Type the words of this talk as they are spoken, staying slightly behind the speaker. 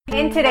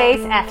In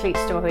today's Athlete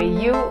Story,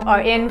 you are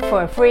in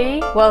for a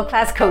free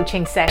world-class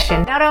coaching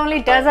session. Not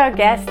only does our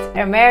guest,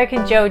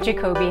 American Joe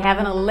Jacobi, have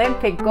an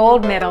Olympic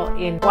gold medal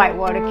in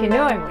whitewater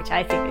canoeing, which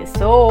I think is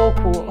so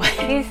cool.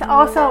 He's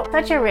also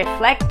such a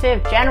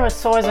reflective, generous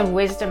source of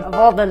wisdom of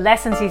all the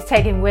lessons he's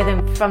taken with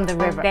him from the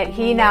river that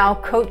he now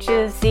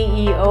coaches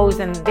CEOs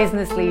and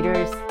business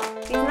leaders.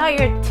 He's not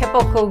your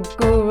typical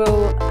guru,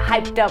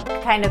 hyped up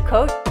kind of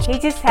coach. He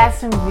just has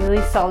some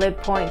really solid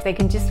points that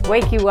can just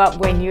wake you up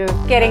when you're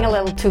getting a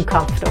little too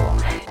comfortable.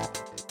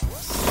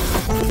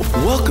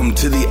 Welcome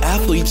to the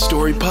Athlete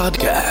Story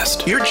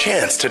Podcast, your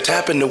chance to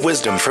tap into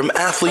wisdom from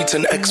athletes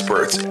and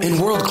experts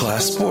in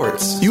world-class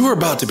sports. You are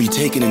about to be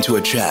taken into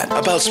a chat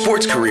about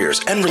sports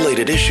careers and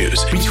related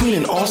issues between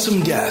an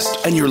awesome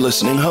guest and your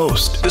listening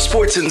host, the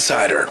sports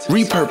insider,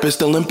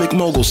 repurposed Olympic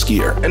mogul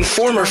skier, and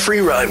former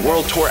freeride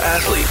world tour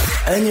athlete,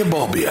 Anya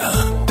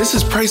Balbia. This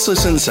is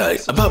priceless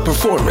insight about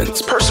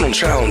performance, personal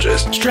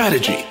challenges,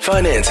 strategy,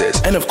 finances,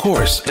 and of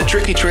course, the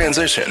tricky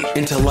transition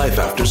into life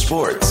after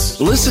sports.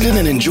 Listen in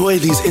and enjoy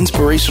these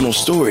inspirational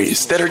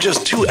stories that are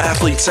just too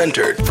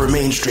athlete-centered for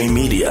mainstream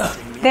media.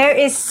 There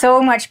is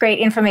so much great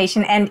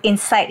information and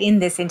insight in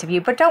this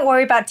interview, but don't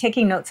worry about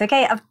taking notes,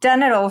 okay? I've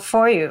done it all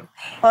for you.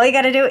 All you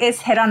got to do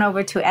is head on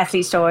over to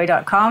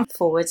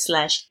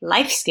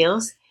athletestory.com/life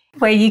skills,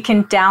 where you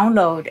can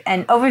download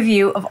an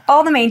overview of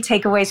all the main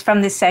takeaways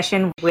from this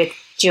session with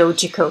Joe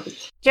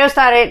Jacobi. Joe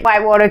started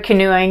whitewater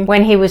canoeing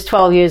when he was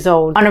 12 years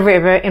old on a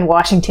river in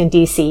Washington,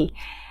 D.C.,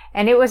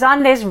 and it was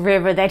on this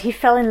river that he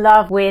fell in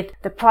love with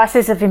the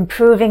process of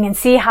improving and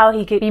see how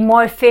he could be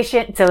more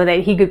efficient so that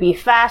he could be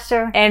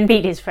faster and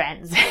beat his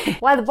friends.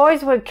 While the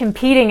boys were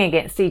competing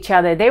against each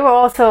other, they were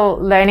also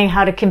learning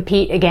how to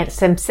compete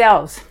against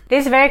themselves.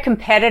 This very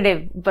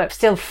competitive but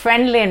still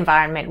friendly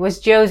environment was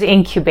Joe's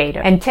incubator.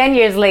 And 10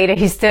 years later,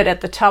 he stood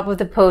at the top of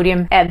the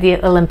podium at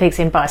the Olympics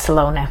in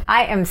Barcelona.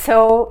 I am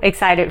so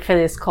excited for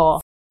this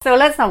call. So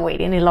let's not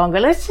wait any longer.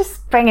 Let's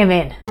just bring him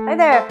in. Hi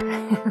there.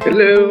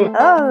 Hello.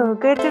 Oh,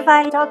 good to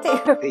finally talk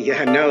to you.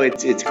 Yeah, no,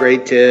 it's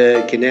great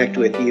to connect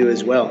with you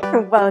as well.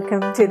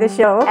 Welcome to the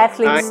show,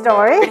 Athlete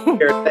Story.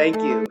 Thank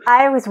you.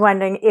 I was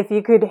wondering if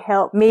you could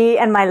help me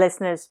and my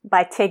listeners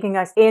by taking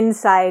us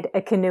inside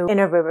a canoe in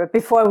a river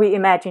before we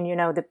imagine,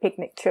 the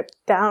picnic trip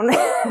down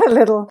a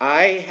little.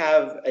 I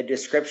have a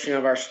description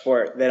of our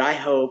sport that I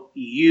hope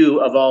you,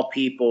 of all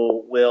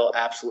people, will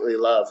absolutely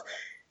love.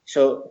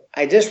 So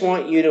I just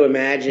want you to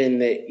imagine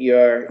that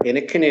you're in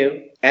a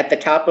canoe at the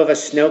top of a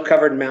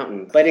snow-covered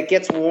mountain, but it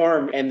gets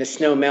warm and the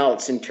snow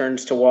melts and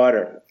turns to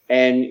water,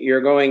 and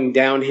you're going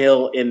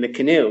downhill in the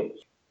canoe.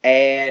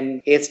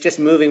 And it's just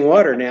moving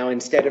water now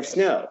instead of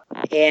snow.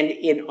 And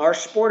in our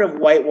sport of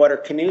whitewater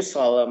canoe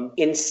slalom,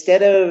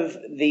 instead of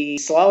the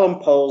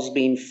slalom poles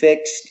being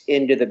fixed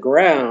into the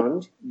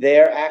ground,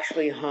 they're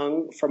actually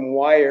hung from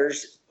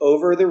wires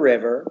over the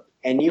river.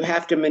 And you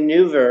have to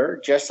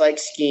maneuver, just like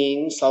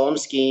skiing, slalom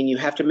skiing, you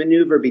have to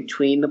maneuver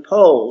between the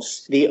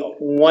poles. The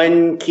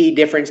one key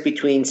difference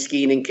between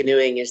skiing and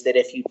canoeing is that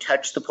if you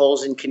touch the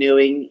poles in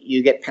canoeing,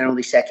 you get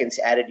penalty seconds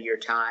added to your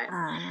time.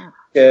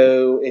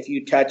 So if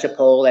you touch a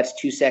pole, that's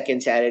 2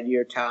 seconds added to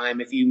your time.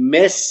 If you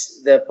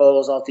miss the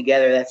poles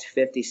altogether, that's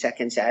 50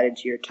 seconds added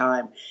to your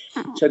time.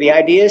 So the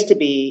idea is to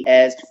be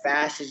as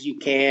fast as you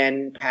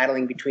can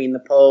paddling between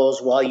the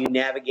poles while you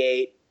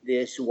navigate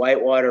this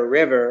whitewater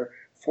river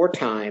for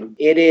time.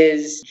 It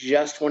is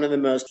just one of the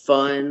most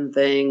fun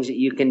things that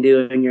you can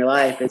do in your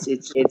life.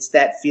 It's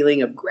that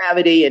feeling of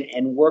gravity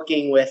and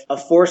working with a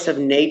force of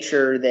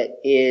nature that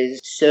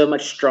is so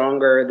much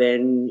stronger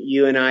than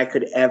you and I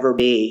could ever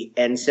be.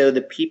 And so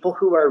the people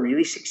who are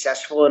really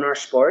successful in our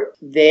sport,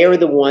 they are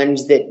the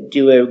ones that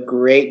do a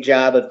great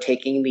job of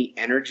taking the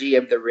energy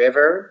of the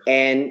river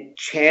and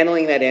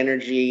channeling that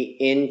energy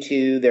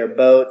into their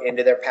boat,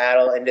 into their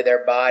paddle, into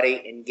their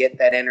body, and get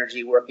that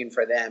energy working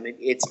for them.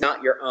 It's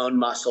not your own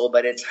muscle,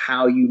 but it's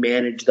how you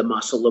manage the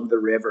muscle of the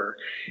river.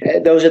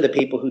 Those are the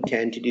people who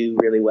tend to do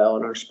really well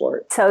in our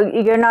sport. So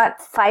you're not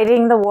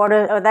fighting the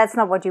water, or that's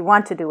not what you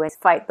want to do, is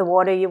fight the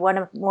water. You want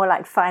to more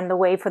like find the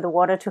way for the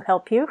water to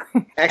help you?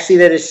 Actually,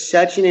 that is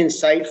such an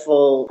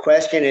insightful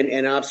question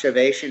and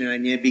observation,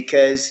 Anya,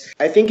 because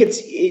I think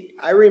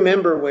I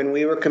remember when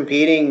we were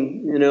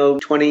competing,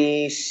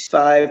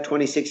 25,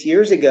 26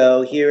 years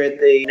ago here at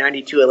the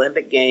 92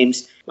 Olympic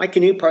Games, my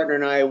canoe partner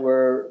and I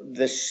were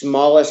the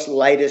smallest,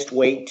 lightest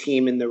weight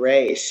team in the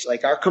race.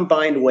 Like our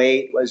combined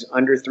weight was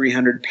under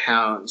 300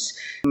 pounds.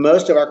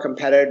 Most of our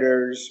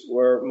competitors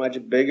were much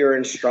bigger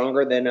and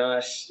stronger than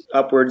us,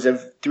 upwards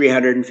of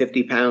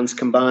 350 pounds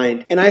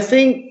combined. And I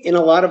think in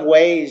a lot of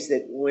ways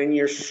that when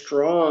you're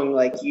strong,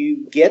 like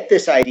you get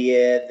this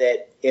idea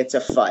that it's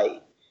a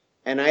fight.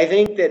 And I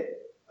think that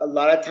a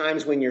lot of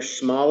times when you're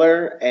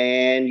smaller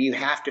and you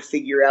have to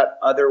figure out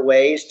other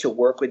ways to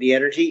work with the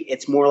energy,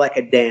 it's more like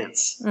a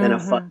dance than a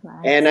fight.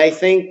 Nice. And I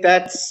think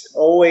that's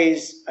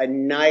always a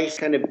nice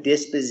kind of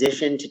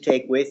disposition to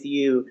take with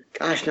you,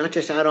 not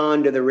just out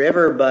onto the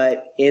river,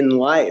 but in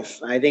life.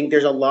 I think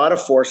there's a lot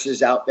of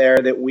forces out there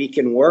that we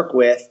can work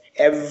with.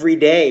 every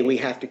day we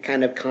have to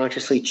kind of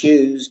consciously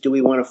choose, do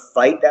we want to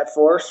fight that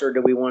force or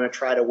do we want to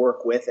try to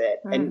work with it?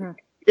 And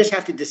you just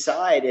have to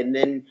decide. And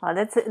then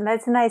that's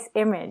a nice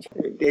image.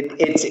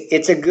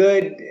 It's a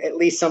good, at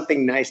least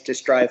something nice to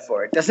strive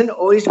for. It doesn't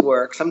always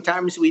work.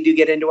 Sometimes we do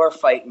get into our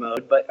fight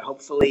mode, but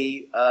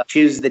hopefully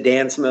choose the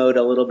dance mode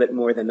a little bit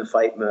more than the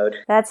fight mode.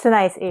 That's a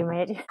nice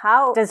image.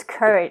 How does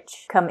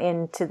courage come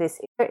into this?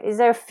 Is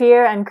there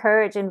fear and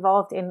courage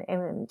involved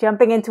in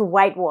jumping into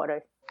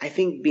whitewater? I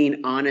think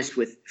being honest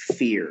with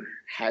fear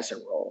has a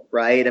role,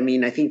 right? I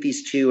mean, I think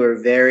these two are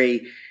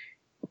very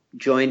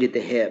joined at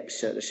the hip,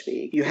 so to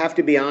speak. You have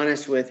to be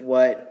honest with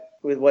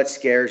what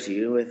scares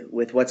you,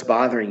 with what's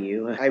bothering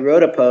you. I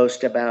wrote a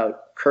post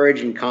about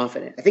courage and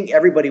confidence. I think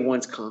everybody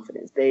wants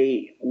confidence.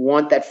 They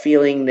want that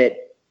feeling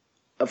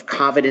of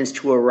confidence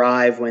to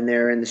arrive when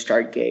they're in the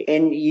start gate.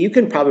 And you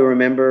can probably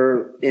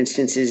remember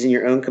instances in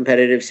your own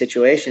competitive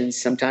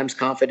situations. Sometimes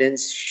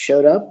confidence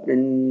showed up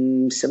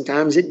and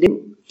sometimes it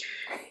didn't.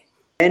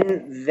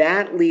 And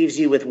that leaves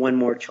you with one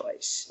more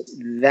choice.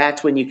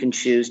 That's when you can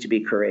choose to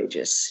be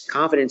courageous.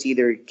 Confidence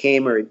either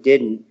came or it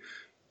didn't,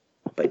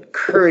 but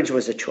courage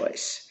was a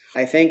choice.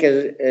 I think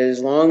as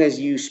long as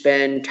you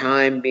spend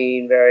time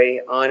being very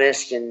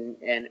honest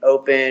and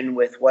open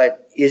with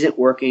what isn't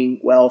working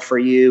well for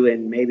you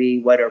and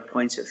maybe what are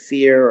points of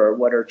fear or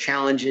what are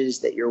challenges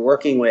that you're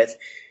working with,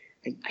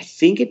 I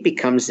think it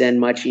becomes then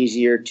much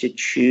easier to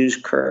choose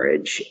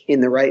courage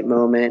in the right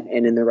moment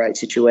and in the right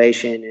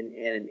situation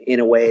and in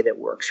a way that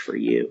works for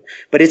you.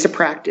 But it's a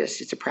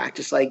practice. It's a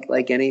practice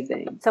like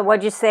anything. So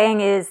what you're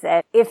saying is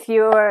that if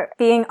you're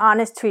being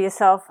honest to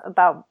yourself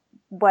about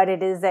what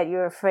it is that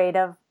you're afraid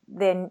of,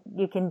 then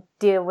you can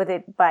deal with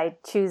it by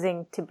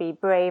choosing to be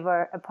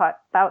braver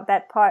about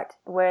that part.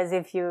 Whereas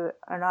if you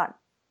are not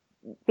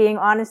being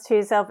honest to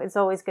yourself, it's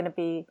always going to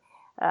be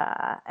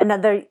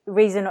another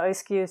reason or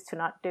excuse to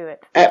not do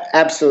it.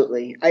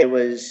 Absolutely. I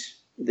was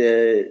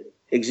the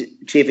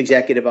chief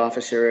executive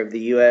officer of the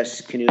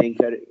U.S. Canoeing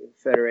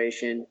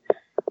Federation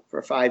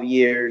for 5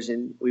 years,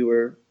 and we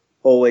were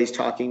always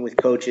talking with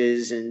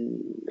coaches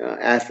and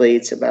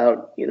athletes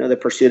about, the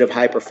pursuit of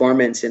high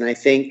performance. And I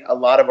think a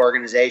lot of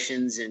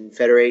organizations and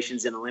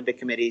federations and Olympic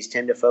committees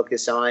tend to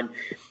focus on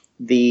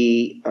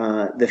the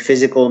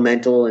physical,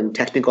 mental, and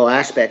technical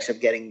aspects of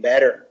getting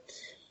better.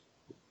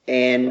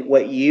 And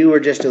what you were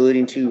just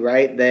alluding to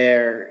right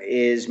there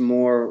is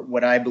more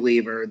what I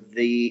believe are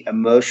the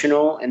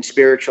emotional and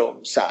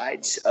spiritual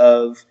sides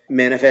of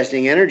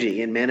manifesting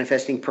energy and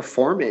manifesting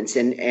performance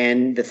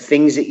and the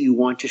things that you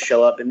want to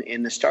show up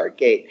in the start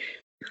gate.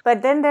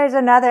 But then there's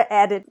another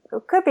it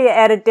could be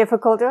added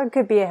difficulty or it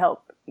could be a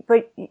help.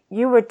 But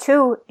you were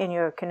two in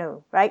your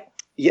canoe, right?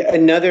 Yeah,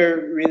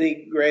 another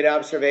really great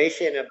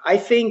observation. I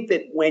think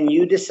that when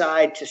you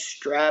decide to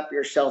strap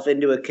yourself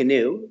into a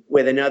canoe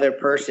with another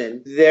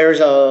person, there's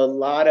a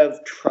lot of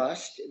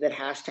trust that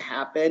has to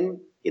happen.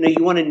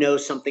 You want to know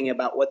something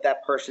about what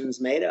that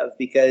person's made of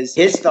because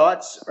his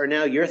thoughts are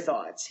now your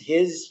thoughts.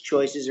 His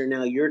choices are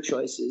now your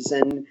choices.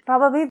 And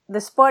probably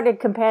the sport it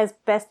compares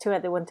best to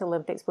at the Winter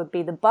Olympics would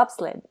be the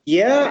bobsled.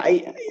 Yeah,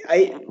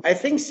 I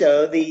think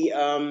so.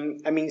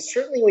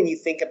 Certainly when you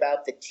think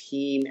about the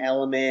team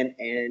element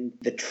and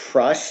the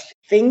trust,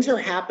 things are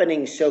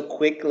happening so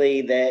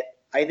quickly that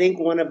I think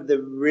one of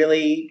the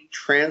really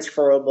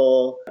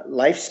transferable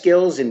life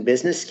skills and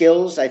business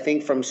skills, I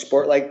think from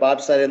sport like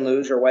bobsled and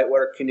luge or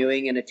whitewater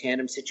canoeing in a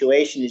tandem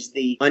situation is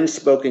the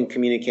unspoken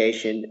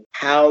communication,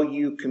 how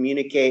you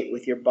communicate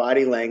with your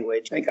body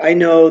language. Like I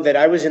know that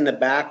I was in the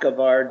back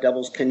of our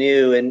doubles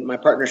canoe and my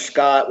partner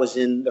Scott was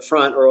in the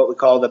front or what we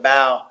call the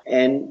bow.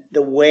 And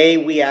the way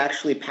we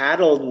actually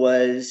paddled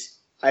was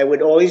I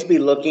would always be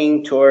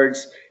looking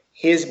towards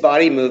his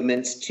body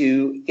movements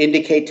to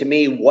indicate to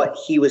me what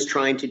he was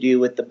trying to do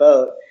with the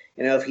boat.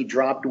 If he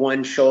dropped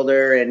one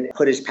shoulder and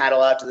put his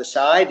paddle out to the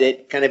side,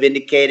 it kind of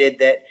indicated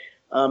that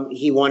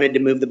he wanted to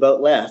move the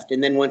boat left.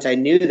 And then once I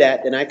knew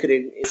that, then I could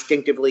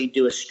instinctively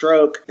do a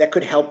stroke that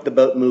could help the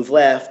boat move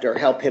left or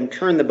help him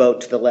turn the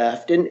boat to the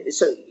left. And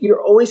so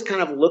you're always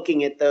kind of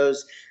looking at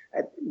those,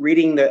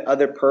 reading the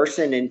other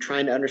person and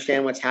trying to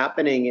understand what's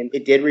happening. And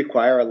it did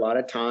require a lot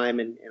of time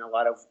and a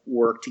lot of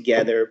work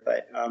together.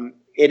 But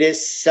it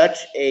is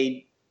such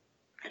a,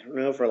 I don't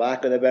know, for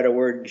lack of a better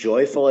word,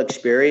 joyful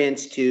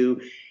experience to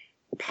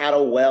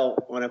paddle well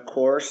on a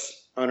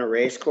course, on a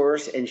race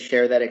course, and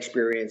share that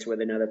experience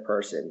with another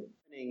person.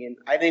 And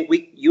I think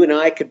you and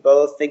I could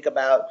both think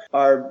about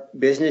our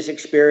business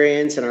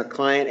experience and our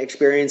client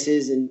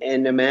experiences and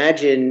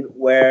imagine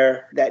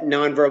where that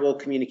nonverbal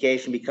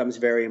communication becomes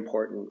very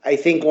important. I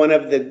think one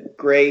of the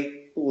great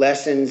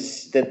life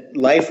lessons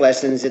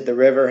that the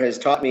river has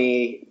taught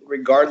me,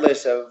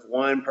 regardless of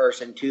one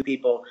person, two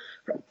people,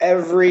 for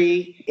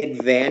every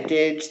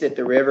advantage that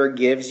the river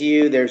gives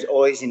you, there's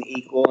always an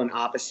equal and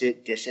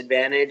opposite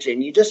disadvantage.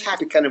 And you just have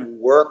to kind of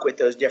work with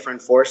those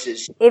different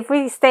forces. If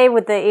we stay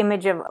with the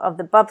image of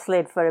the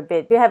bobsled for a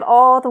bit, you have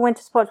all the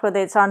winter sports,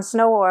 whether it's on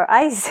snow or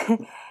ice.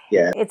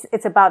 Yeah.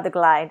 It's about the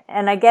glide.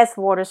 And I guess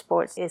water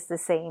sports is the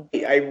same.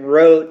 I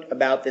wrote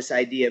about this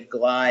idea of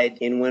glide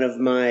in one of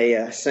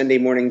my Sunday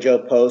Morning Joe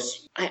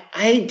posts.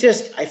 I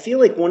feel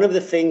like one of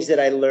the things that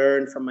I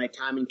learned from my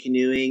time in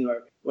canoeing,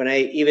 or when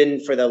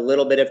even for the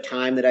little bit of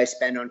time that I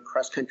spend on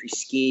cross country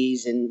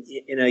skis, and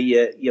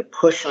you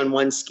push on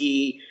one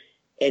ski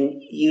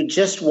and you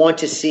just want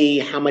to see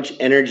how much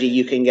energy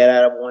you can get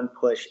out of one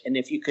push. And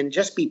if you can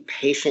just be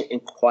patient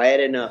and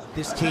quiet enough.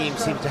 This team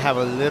seems to have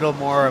a little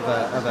more of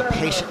a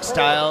patient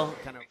style.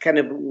 Kind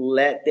of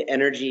let the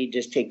energy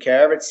just take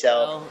care of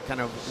itself.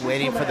 Kind of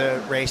waiting for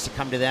the race to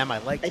come to them. I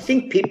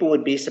think people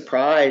would be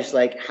surprised,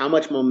 like how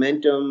much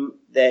momentum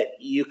that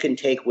you can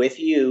take with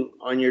you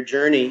on your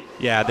journey.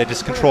 Yeah, they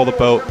just control the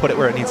boat, put it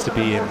where it needs to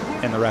be,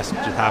 and the rest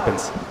just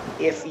happens.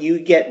 If you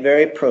get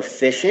very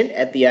proficient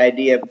at the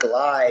idea of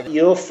glide,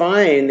 you'll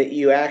find that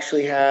you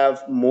actually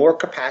have more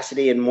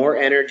capacity and more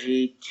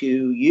energy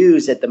to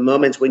use at the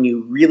moments when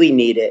you really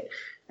need it.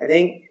 I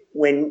think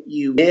when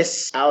you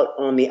miss out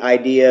on the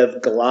idea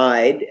of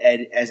glide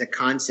as a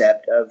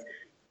concept of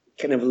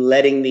kind of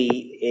letting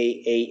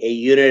a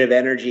unit of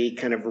energy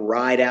kind of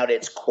ride out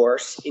its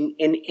course in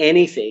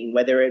anything,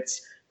 whether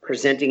it's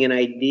presenting an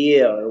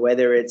idea or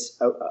whether it's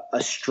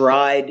a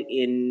stride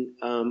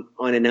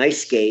on an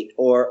ice skate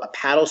or a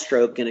paddle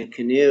stroke in a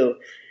canoe.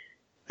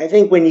 I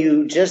think when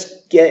you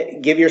just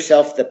give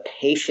yourself the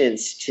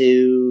patience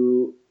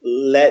to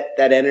let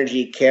that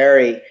energy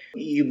carry,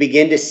 you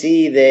begin to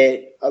see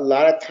that a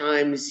lot of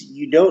times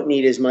you don't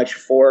need as much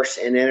force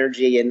and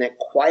energy, and that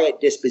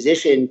quiet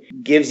disposition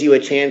gives you a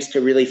chance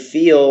to really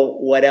feel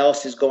what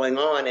else is going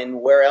on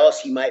and where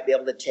else you might be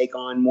able to take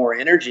on more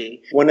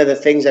energy. One of the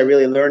things I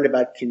really learned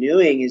about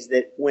canoeing is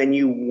that when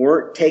you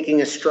weren't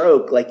taking a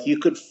stroke, like you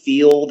could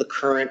feel the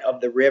current of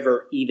the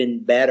river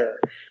even better.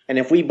 And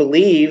if we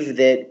believe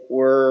that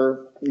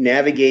we're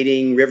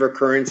navigating river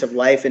currents of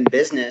life and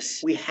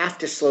business, we have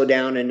to slow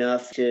down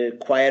enough to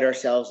quiet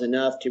ourselves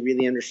enough to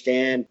really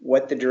understand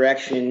what the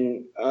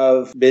direction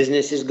of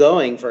business is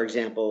going, for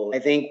example. I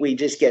think we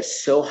just get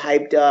so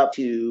hyped up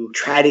to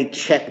try to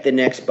check the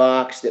next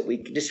box that we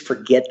just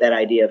forget that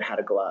idea of how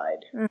to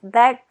glide.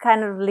 That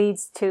kind of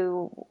leads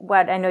to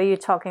what I know you're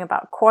talking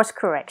about, course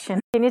correction.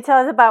 Can you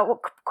tell us about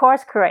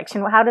course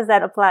correction? How does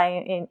that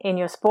apply in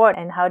your sport,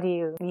 and how do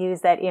you use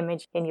that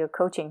image in your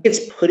coaching? It's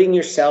putting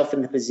yourself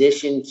in the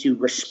position to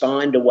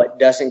respond to what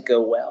doesn't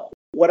go well.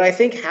 What I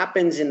think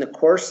happens in the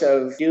course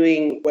of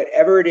doing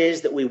whatever it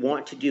is that we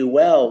want to do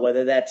well,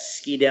 whether that's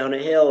ski down a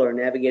hill or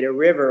navigate a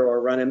river or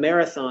run a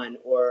marathon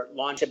or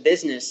launch a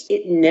business,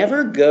 it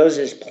never goes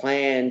as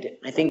planned.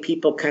 I think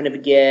people kind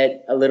of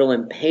get a little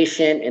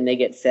impatient and they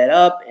get fed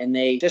up and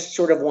they just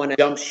sort of want to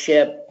jump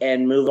ship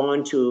and move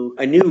on to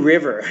a new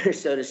river,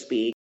 so to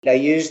speak. I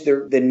use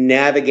the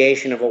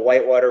navigation of a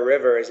whitewater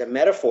river as a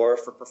metaphor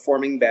for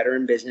performing better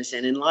in business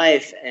and in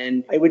life.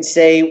 And I would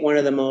say one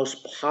of the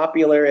most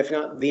popular, if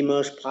not the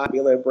most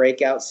popular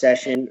breakout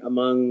session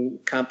among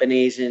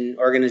companies and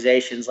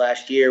organizations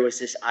last year was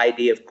this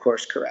idea of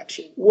course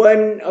correction.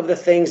 One of the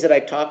things that I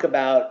talk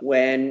about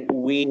when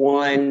we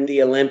won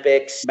the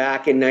Olympics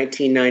back in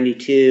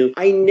 1992,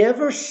 I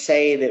never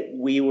say that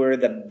we were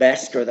the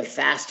best or the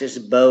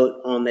fastest boat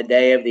on the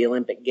day of the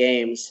Olympic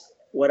Games.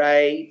 What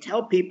I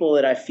tell people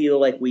that I feel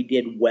like we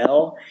did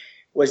well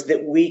was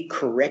that we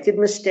corrected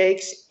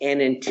mistakes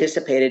and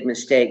anticipated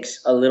mistakes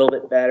a little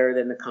bit better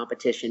than the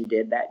competition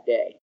did that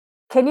day.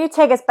 Can you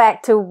take us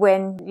back to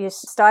when you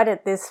started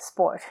this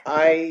sport?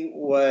 I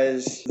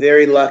was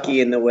very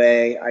lucky in the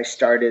way I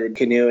started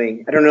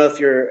canoeing. I don't know if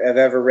you've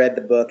ever read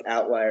the book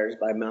Outliers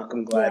by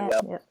Malcolm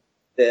Gladwell. Yeah.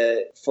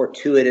 The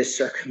fortuitous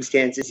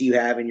circumstances you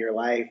have in your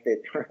life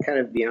that are kind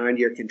of beyond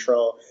your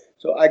control.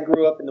 So I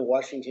grew up in the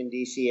Washington,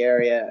 D.C.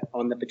 area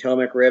on the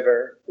Potomac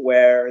River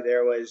where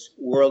there was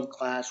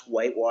world-class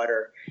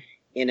whitewater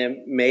in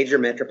a major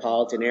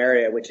metropolitan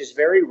area, which is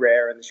very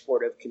rare in the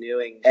sport of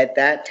canoeing. At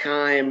that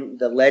time,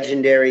 the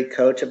legendary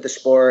coach of the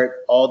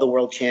sport, all the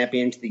world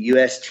champions, the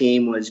U.S.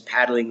 team was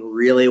paddling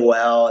really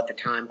well at the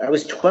time. I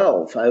was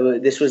 12.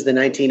 This was the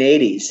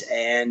 1980s,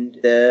 and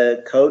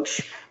the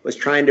coach was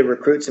trying to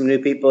recruit some new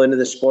people into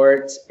the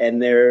sports,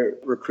 and their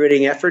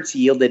recruiting efforts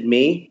yielded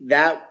me.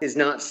 That is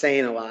not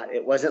saying a lot.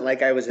 It wasn't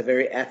like I was a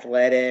very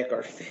athletic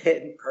or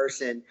fit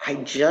person. I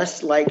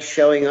just liked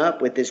showing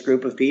up with this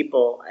group of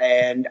people,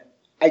 and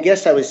I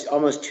guess I was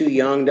almost too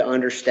young to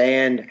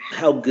understand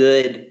how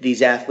good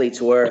these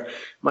athletes were.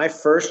 My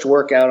first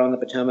workout on the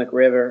Potomac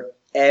River,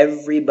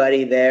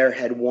 everybody there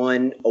had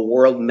won a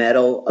world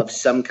medal of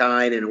some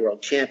kind in a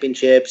world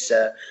championships,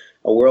 a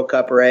World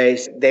Cup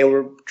race. They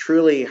were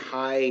truly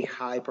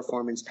high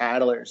performance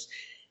paddlers.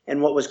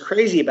 And what was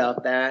crazy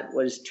about that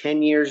was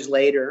 10 years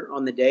later,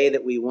 on the day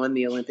that we won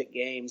the Olympic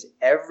Games,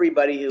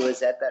 everybody who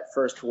was at that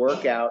first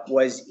workout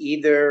was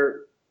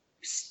either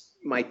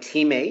my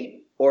teammate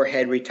or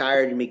had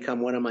retired and become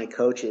one of my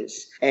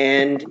coaches.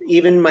 And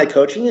even my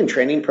coaching and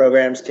training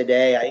programs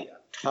today, I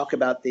talk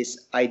about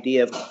this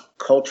idea of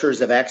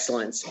cultures of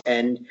excellence.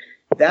 And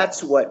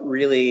that's what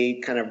really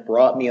kind of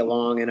brought me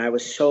along. And I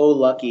was so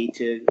lucky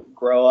to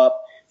grow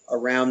up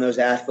around those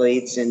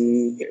athletes,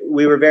 and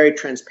we were very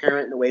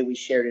transparent in the way we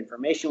shared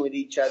information with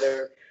each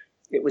other.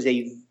 It was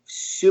a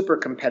super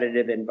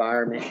competitive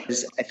environment.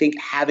 I think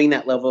having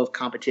that level of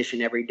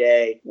competition every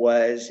day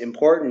was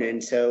important.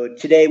 And so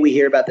today we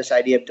hear about this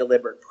idea of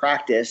deliberate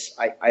practice.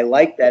 I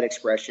like that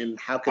expression.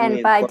 How can we?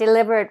 And by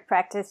deliberate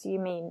practice, you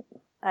mean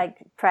like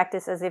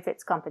practice as if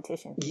it's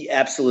competition? Yeah,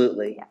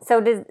 absolutely. Yeah. So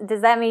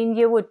does that mean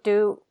you would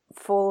do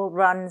full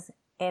runs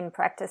in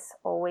practice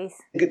always?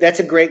 That's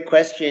a great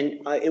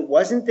question. It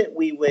wasn't that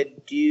we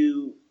would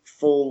do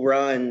full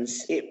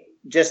runs. It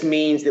just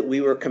means that we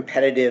were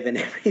competitive in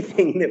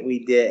everything that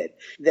we did.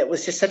 That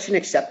was just such an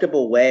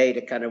acceptable way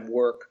to kind of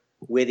work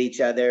with each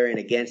other and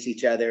against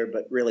each other,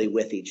 but really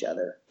with each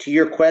other. To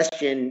your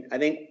question, I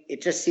think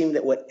it just seemed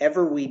that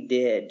whatever we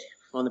did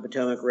on the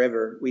Potomac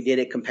River, we did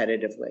it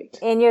competitively.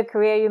 In your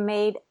career, you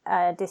made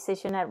a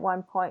decision at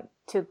one point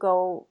to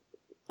go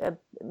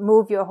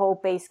move your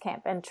whole base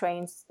camp and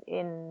trains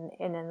in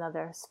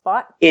another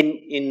spot?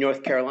 In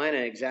North Carolina,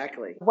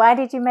 exactly. Why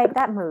did you make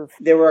that move?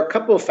 There were a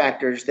couple of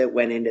factors that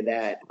went into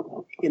that.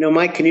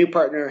 My canoe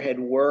partner had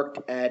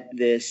worked at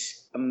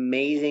this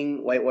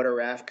amazing whitewater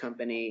raft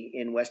company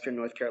in Western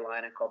North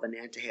Carolina called the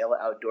Nantahala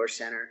Outdoor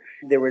Center.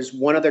 There was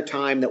one other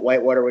time that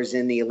whitewater was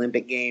in the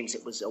Olympic Games.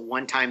 It was a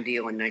one-time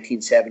deal in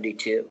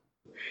 1972.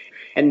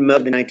 And most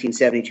of the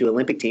 1972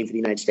 Olympic team for the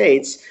United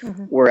States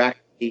were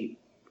actually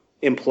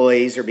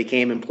employees or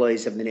became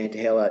employees of the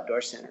Nantahala Outdoor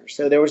Center.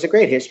 So there was a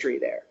great history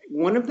there.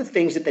 One of the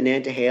things that the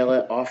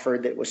Nantahala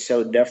offered that was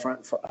so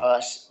different for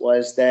us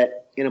was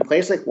that in a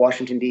place like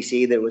Washington,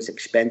 D.C. that was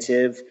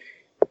expensive,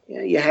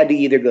 you had to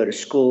either go to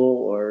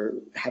school or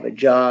have a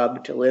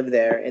job to live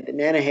there. At the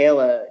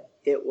Nantahala,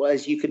 it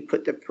was you could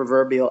put the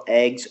proverbial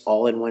eggs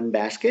all in one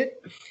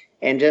basket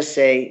and just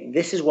say,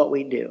 this is what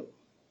we do.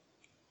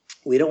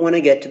 We don't want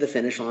to get to the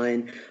finish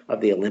line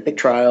of the Olympic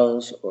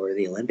trials or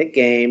the Olympic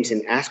Games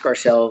and ask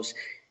ourselves,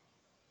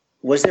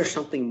 was there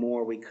something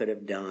more we could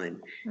have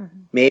done?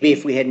 Maybe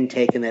if we hadn't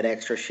taken that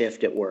extra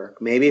shift at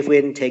work, maybe if we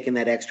hadn't taken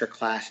that extra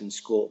class in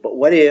school. But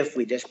what if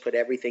we just put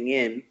everything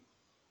in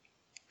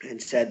and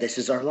said, this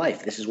is our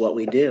life, this is what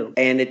we do?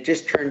 And it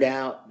just turned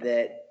out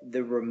that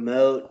the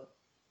remote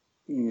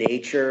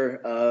nature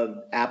of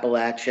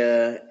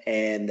Appalachia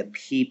and the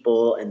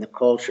people and the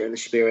culture and the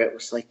spirit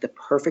was like the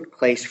perfect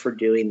place for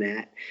doing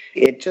that.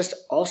 It just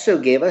also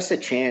gave us a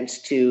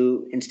chance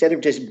to, instead of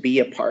just be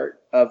a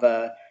part of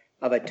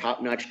a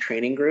top-notch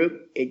training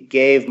group, it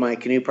gave my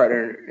canoe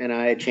partner and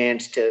I a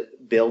chance to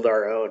build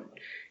our own.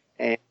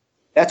 And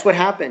that's what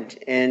happened.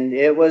 And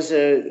it was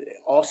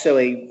also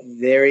a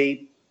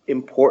very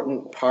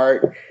important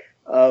part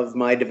of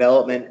my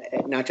development,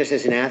 not just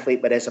as an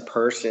athlete, but as a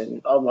person.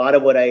 A lot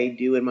of what I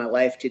do in my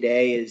life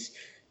today is,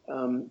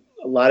 a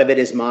lot of it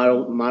is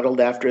modeled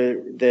after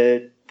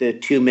the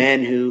two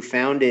men who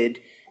founded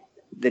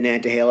the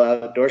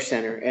Nantahala Outdoor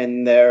Center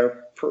and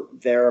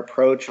their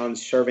approach on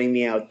serving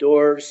the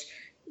outdoors,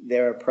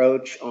 their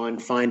approach on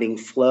finding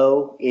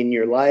flow in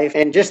your life,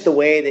 and just the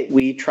way that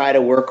we try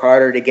to work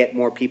harder to get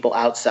more people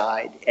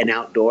outside and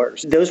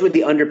outdoors. Those were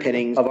the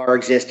underpinnings of our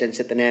existence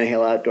at the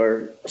Nantahala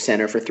Outdoor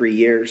Center for 3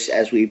 years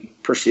as we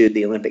pursued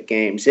the Olympic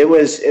Games. It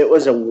was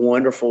a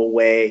wonderful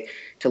way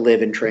to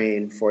live and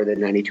train for the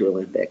 92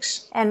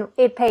 Olympics. And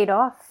it paid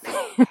off.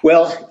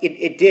 Well,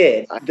 it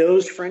did.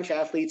 Those French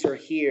athletes are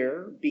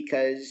here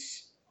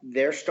because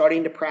they're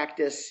starting to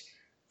practice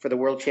for the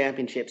World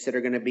Championships that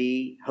are going to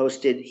be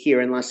hosted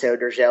here in La Seu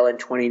d'Urgell in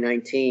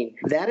 2019.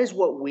 That is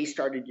what we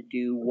started to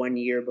do 1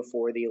 year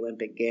before the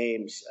Olympic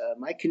Games.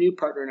 My canoe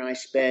partner and I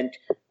spent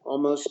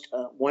almost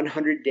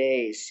 100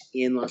 days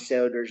in La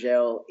Seu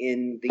d'Urgell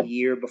in the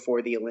year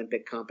before the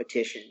Olympic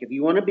competition. If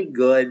you want to be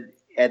good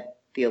at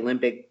the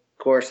Olympic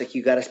course, like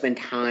you got to spend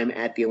time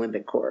at the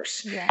Olympic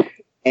course. Yeah.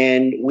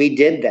 And we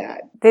did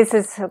that. This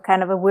is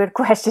kind of a weird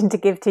question to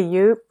give to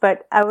you,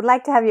 but I would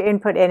like to have your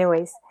input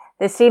anyways.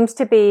 There seems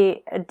to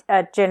be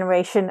a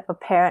generation of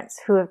parents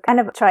who have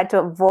kind of tried to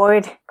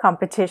avoid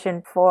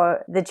competition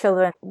for the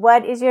children.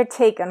 What is your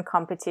take on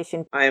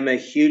competition? I am a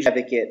huge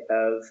advocate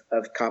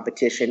of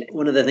competition.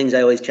 One of the things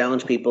I always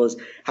challenge people is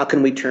how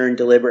can we turn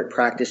deliberate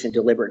practice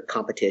into deliberate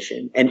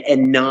competition and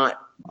not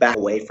back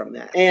away from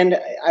that. And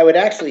I would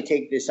actually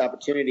take this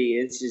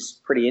opportunity. This is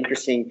pretty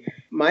interesting.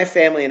 My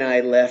family and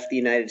I left the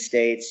United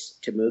States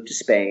to move to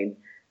Spain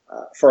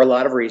for a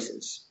lot of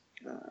reasons.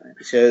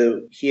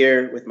 So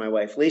here with my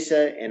wife,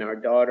 Lisa, and our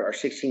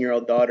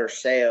 16-year-old daughter,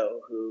 Seo,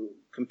 who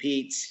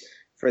competes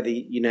for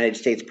the United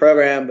States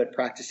program, but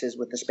practices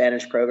with the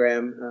Spanish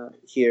program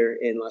here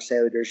in La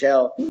Seu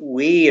d'Urgell.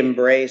 We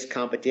embrace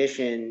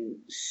competition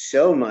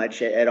so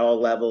much at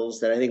all levels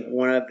that I think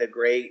one of the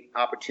great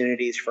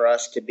opportunities for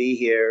us to be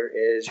here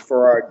is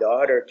for our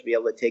daughter to be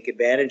able to take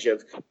advantage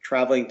of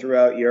traveling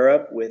throughout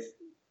Europe with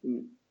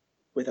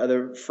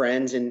other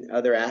friends and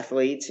other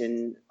athletes,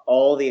 and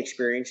all the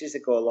experiences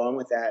that go along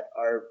with that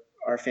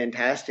are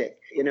fantastic.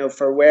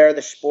 For where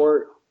the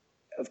sport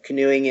of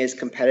canoeing is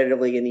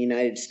competitively in the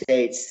United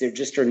States, there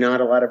just are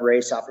not a lot of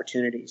race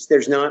opportunities.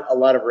 There's not a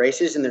lot of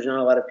races, and there's not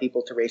a lot of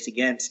people to race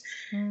against.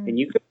 And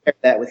you compare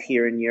that with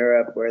here in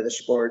Europe, where the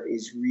sport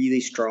is really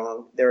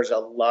strong. There's a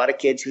lot of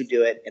kids who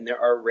do it, and there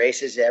are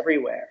races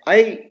everywhere.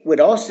 I would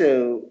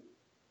also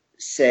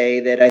say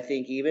that I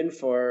think even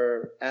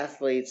for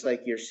athletes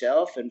like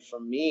yourself and for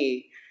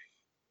me,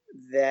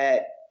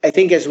 that I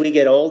think as we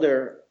get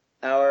older,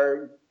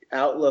 our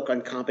outlook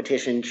on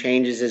competition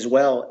changes as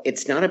well.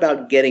 It's not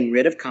about getting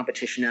rid of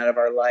competition out of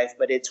our life,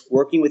 but it's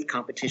working with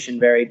competition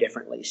very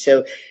differently.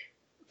 So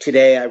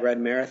today I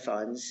run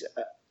marathons.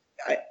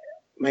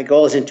 My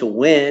goal isn't to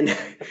win.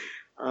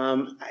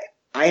 I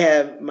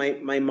have my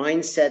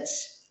mindsets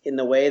in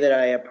the way that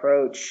I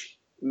approach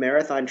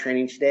marathon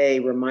training today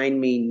remind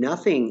me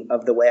nothing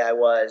of the way I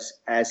was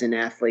as an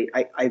athlete.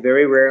 I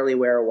very rarely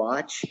wear a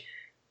watch.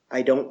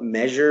 I don't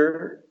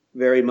measure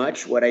very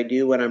much what I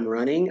do when I'm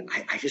running.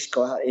 I just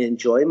go out and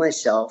enjoy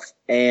myself.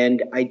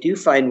 And I do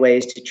find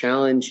ways to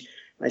challenge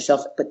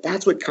myself, but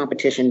that's what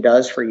competition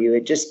does for you.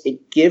 It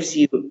gives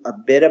you a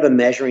bit of a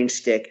measuring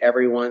stick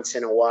every once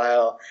in a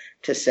while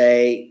to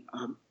say,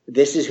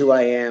 this is who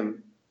I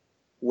am.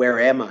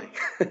 Where am I?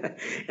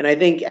 And I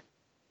think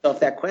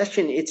that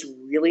question, it's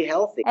really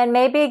healthy. And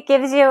maybe it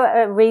gives you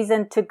a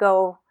reason to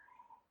go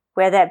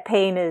where that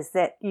pain is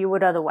that you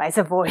would otherwise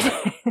avoid.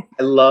 I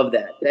love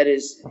that. That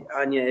is,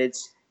 Anya,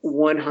 it's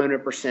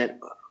 100%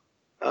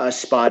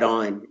 spot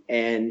on.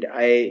 And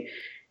I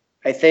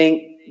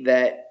think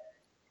that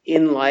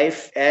in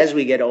life, as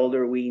we get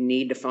older, we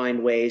need to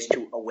find ways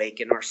to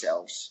awaken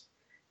ourselves.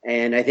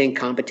 And I think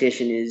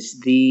competition is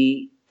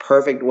the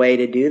perfect way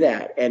to do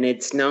that. And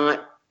it's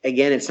not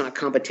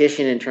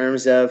competition in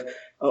terms of,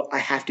 oh, I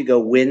have to go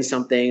win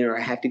something or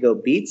I have to go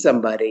beat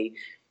somebody,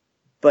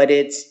 but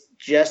it's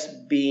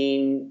just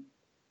being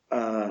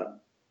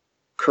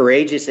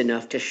courageous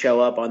enough to show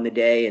up on the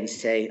day and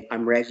say,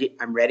 I'm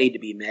ready to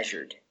be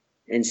measured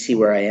and see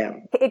where I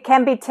am. It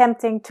can be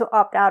tempting to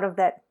opt out of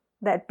that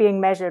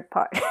being measured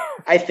part.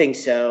 I think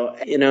so.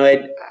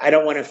 I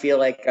don't want to feel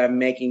like I'm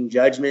making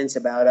judgments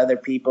about other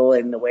people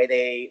and the way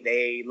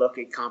they look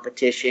at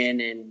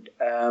competition,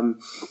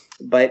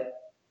 but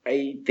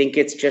I think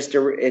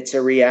it's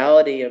a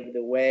reality of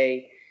the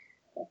way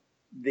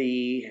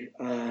the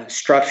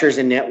structures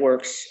and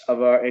networks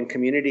and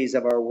communities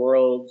of our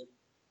world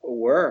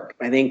work.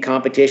 I think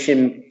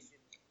competition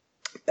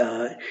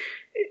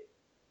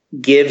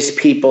gives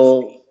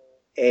people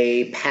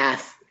a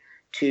path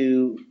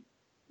to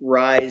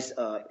rise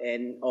up,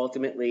 and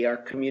ultimately our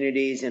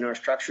communities and our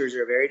structures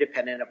are very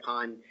dependent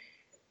upon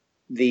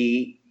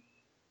the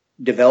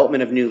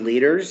development of new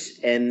leaders,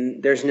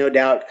 and there's no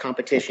doubt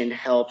competition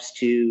helps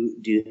to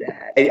do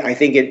that. I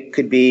think it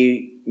could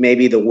be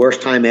maybe the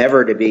worst time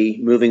ever to be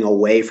moving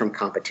away from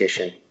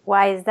competition.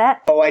 Why is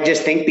that? I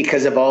just think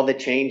because of all the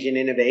change and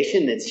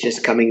innovation that's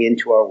just coming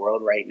into our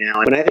world right now.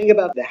 When I think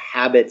about the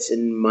habits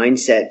and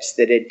mindsets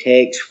that it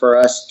takes for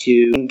us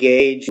to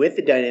engage with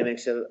the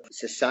dynamics of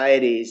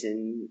societies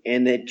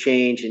and the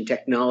change and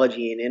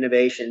technology and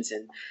innovations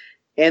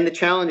and the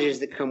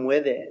challenges that come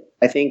with it,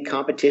 I think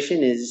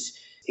competition is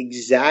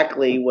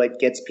exactly what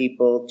gets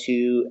people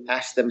to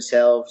ask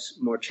themselves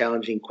more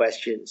challenging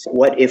questions.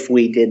 What if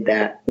we did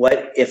that?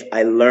 What if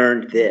I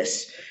learned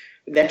this?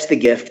 That's the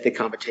gift that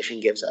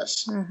competition gives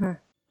us. Mm-hmm.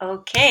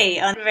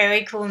 Okay, on a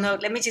very cool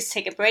note, let me just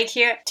take a break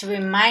here to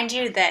remind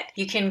you that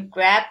you can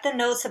grab the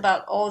notes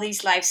about all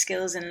these life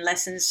skills and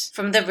lessons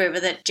from the river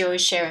that Joe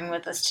is sharing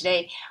with us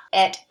today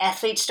at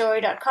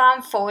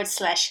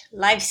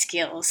athletestory.com/life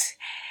skills.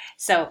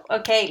 So,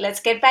 okay, let's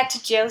get back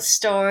to Joe's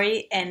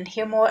story and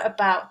hear more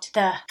about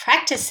the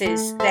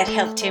practices that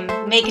helped him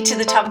make it to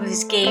the top of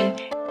his game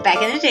back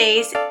in the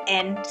days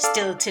and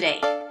still today.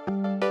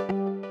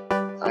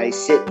 I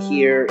sit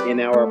here in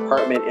our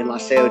apartment in La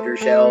Seu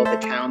d'Urgell, the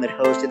town that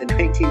hosted the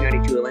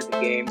 1992 Olympic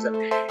Games.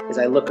 As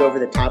I look over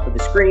the top of the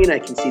screen, I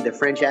can see the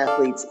French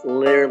athletes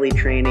literally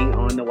training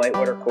on the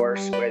whitewater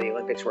course where the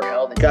Olympics were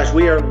held. And gosh,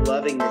 we are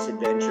loving this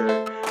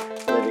adventure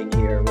living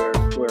here.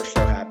 We're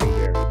so happy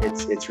here.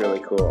 It's really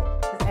cool.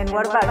 And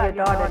what about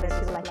your daughter? Does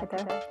she like it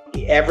there?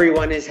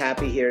 Everyone is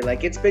happy here.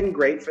 Like, it's been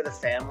great for the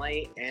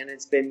family, and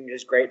it's been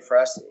just great for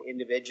us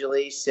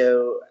individually.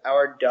 So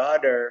our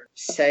daughter,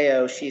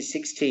 Sao, she's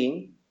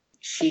 16.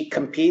 She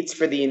competes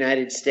for the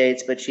United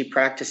States, but she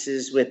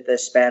practices with the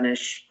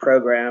Spanish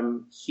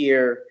program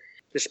here.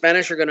 The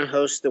Spanish are going to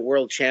host the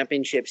World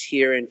Championships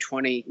here in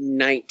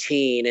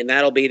 2019, and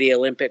that'll be the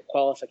Olympic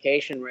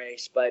qualification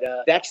race. But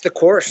that's the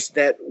course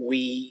that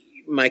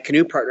my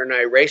canoe partner and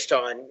I raced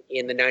on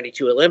in the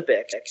 92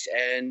 Olympics.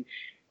 And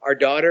our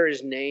daughter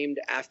is named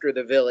after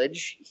the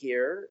village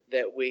here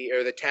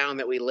the town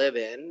that we live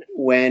in.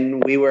 When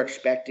we were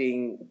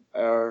expecting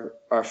our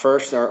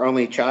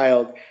only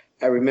child,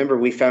 I remember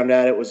we found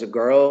out it was a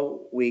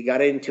girl. We got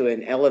into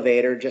an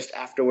elevator just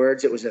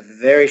afterwards. It was a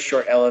very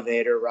short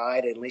elevator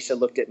ride. And Lisa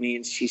looked at me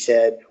and she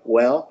said,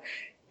 well,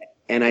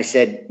 and I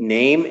said,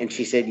 name? And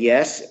she said,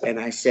 yes. And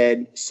I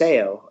said,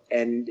 Sao.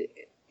 And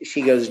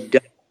she goes, duh.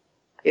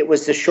 It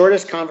was the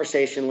shortest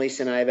conversation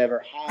Lisa and I have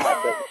ever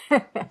had.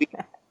 But,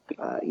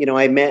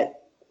 I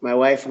met my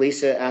wife,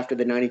 Lisa, after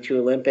the 92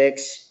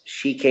 Olympics.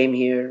 She came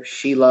here.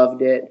 She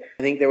loved it.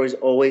 I think there was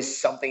always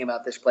something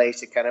about this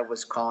place that kind of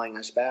was calling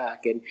us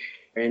back.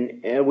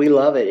 And we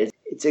love it.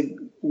 It's a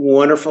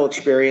wonderful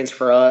experience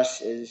for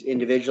us as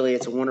individually.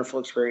 It's a wonderful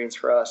experience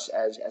for us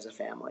as a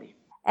family.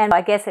 And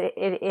I guess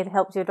it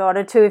helps your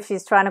daughter too if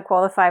she's trying to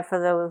qualify for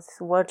those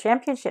world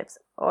championships,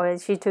 or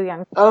is she too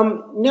young?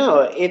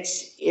 No,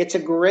 it's a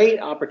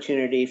great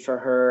opportunity for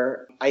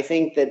her. I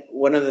think that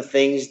one of the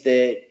things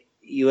that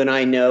you and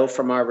I know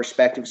from our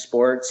respective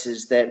sports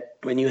is that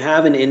when you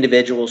have an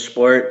individual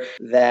sport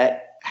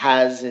that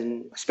has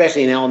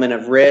especially an element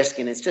of risk,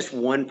 and it's just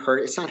one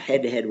it's not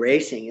head-to-head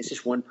racing, it's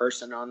just one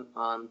person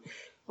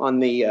on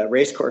the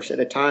race course at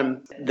a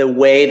time. The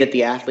way that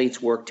the athletes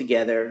work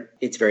together,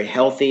 it's very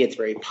healthy, it's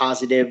very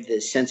positive.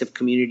 The sense of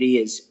community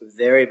is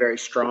very, very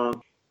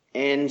strong.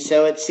 And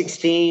so at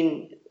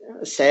 16,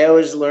 Sao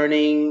is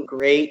learning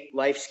great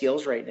life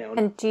skills right now.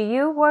 And do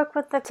you work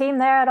with the team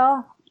there at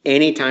all?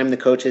 Anytime the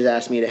coaches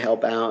ask me to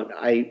help out,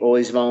 I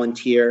always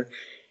volunteer.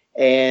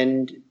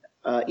 And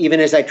even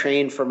as I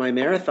train for my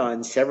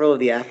marathon, several of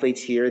the athletes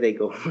here, they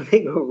go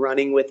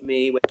running with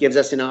me, which gives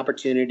us an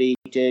opportunity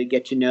to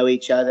get to know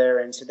each other.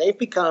 And so they've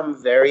become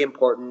very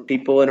important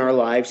people in our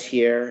lives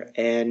here.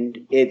 And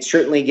it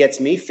certainly gets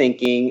me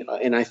thinking,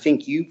 and I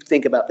think you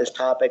think about this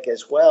topic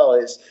as well,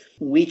 is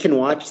we can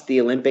watch the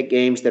Olympic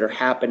Games that are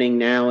happening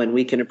now and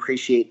we can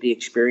appreciate the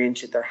experience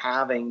that they're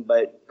having.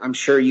 But I'm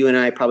sure you and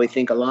I probably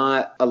think a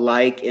lot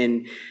alike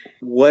in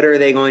what are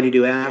they going to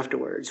do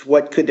afterwards?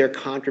 What could their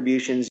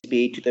contributions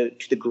be to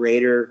the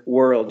greater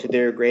world, to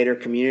their greater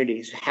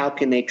communities? How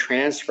can they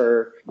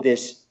transfer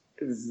this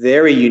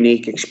very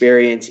unique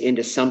experience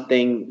into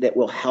something that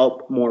will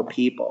help more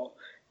people?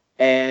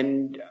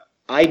 And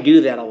I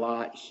do that a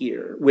lot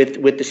here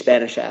with the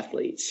Spanish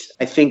athletes.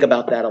 I think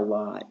about that a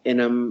lot,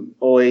 and I'm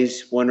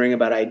always wondering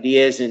about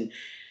ideas and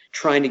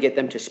trying to get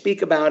them to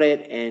speak about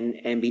it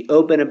and be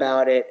open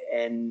about it.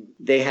 And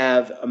they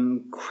have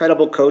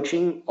incredible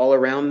coaching all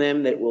around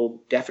them that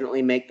will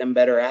definitely make them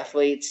better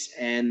athletes.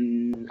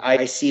 And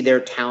I see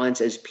their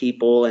talents as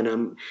people,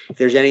 and if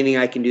there's anything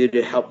I can do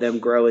to help them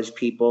grow as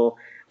people,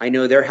 I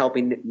know they're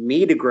helping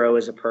me to grow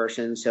as a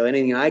person. So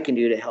anything I can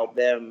do to help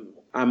them,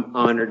 I'm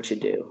honored to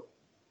do.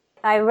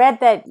 I read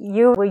that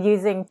you were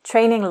using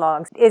training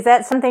logs. Is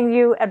that something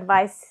you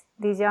advise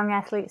these young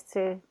athletes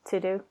to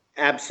do?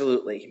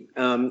 Absolutely.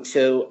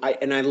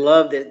 I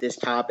love this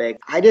topic.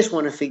 I just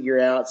want to figure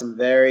out some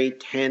very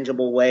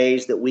tangible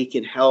ways that we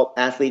can help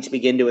athletes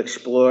begin to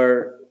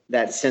explore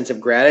that sense of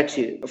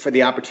gratitude for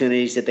the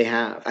opportunities that they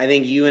have. I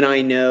think you and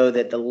I know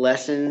that the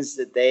lessons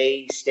that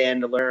they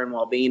stand to learn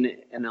while being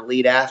an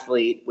elite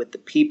athlete with the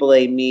people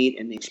they meet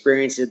and the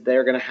experiences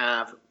they're going to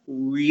have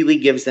really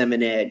gives them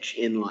an edge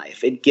in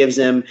life. It gives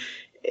them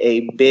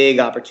a big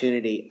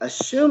opportunity,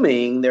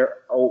 assuming they're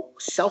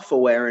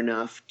self-aware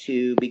enough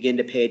to begin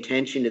to pay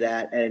attention to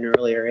that at an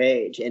earlier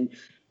age. And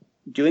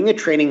doing a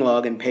training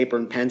log in paper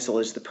and pencil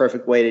is the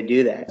perfect way to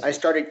do that. I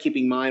started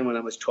keeping mine when I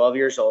was 12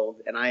 years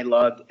old, and I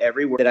logged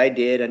every work that I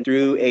did and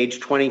through age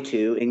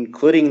 22,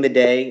 including the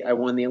day I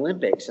won the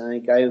Olympics.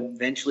 I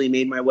eventually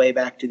made my way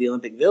back to the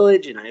Olympic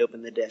Village, and I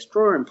opened the desk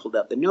drawer and pulled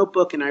out the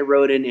notebook, and I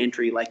wrote an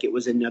entry like it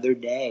was another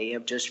day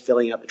of just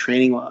filling up a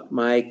training log.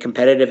 My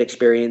competitive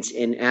experience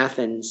in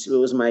Athens, it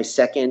was my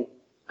second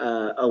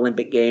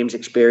Olympic Games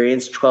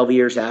experience, 12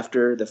 years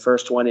after the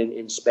first one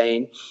in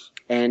Spain.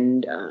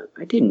 And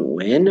I didn't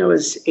win. I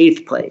was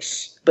 8th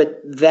place. But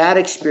that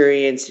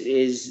experience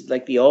is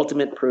like the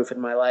ultimate proof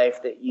in my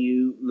life that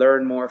you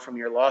learn more from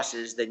your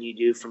losses than you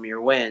do from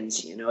your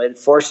wins. You know, it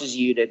forces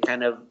you to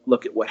kind of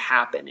look at what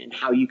happened and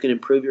how you can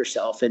improve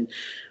yourself. And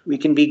we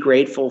can be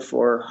grateful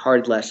for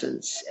hard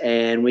lessons,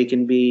 and we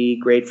can be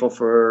grateful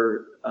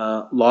for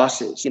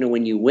losses. You know,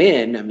 when you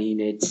win, I mean,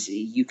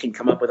 you can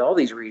come up with all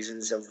these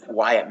reasons of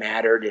why it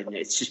mattered, and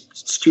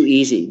it's too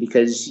easy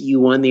because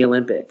you won the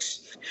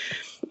Olympics.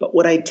 But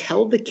what I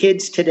tell the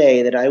kids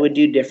today that I would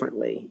do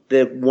differently,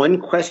 the one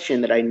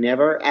question that I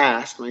never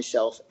asked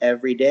myself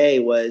every day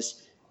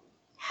was,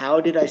 how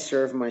did I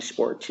serve my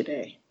sport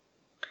today?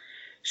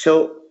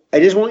 So I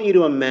just want you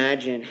to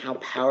imagine how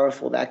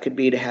powerful that could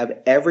be to have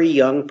every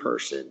young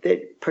person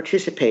that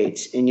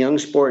participates in young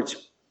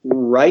sports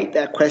write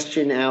that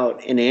question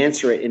out and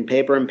answer it in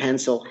paper and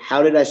pencil.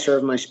 How did I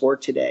serve my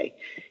sport today?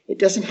 It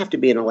doesn't have to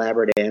be an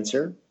elaborate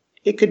answer.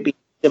 It could be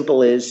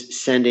simple as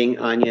sending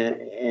Anya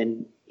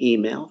an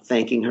email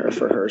thanking her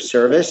for her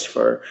service,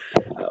 for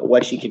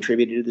what she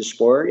contributed to the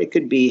sport. It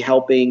could be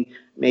helping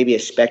maybe a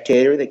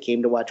spectator that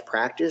came to watch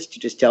practice to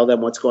just tell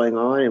them what's going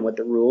on and what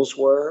the rules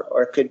were.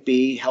 Or it could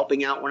be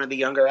helping out one of the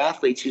younger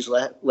athletes who's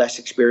less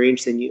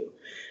experienced than you.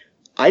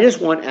 I just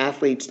want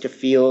athletes to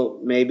feel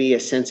maybe a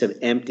sense of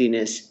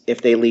emptiness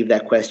if they leave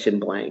that question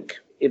blank.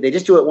 If they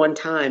just do it one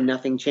time,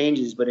 nothing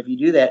changes. But if you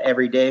do that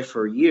every day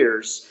for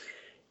years,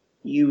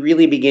 you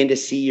really begin to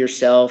see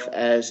yourself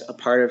as a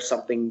part of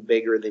something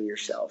bigger than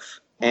yourself.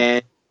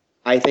 And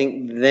I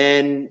think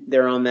then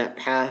they're on that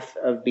path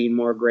of being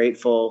more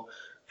grateful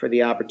for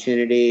the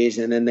opportunities,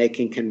 and then they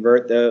can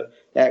convert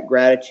that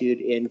gratitude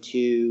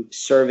into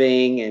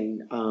serving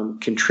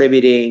and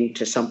contributing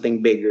to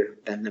something bigger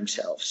than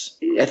themselves.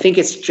 I think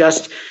it's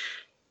just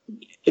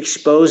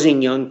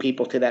exposing young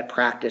people to that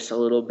practice a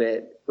little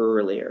bit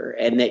earlier,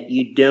 and that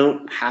you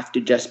don't have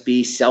to just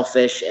be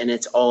selfish and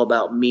it's all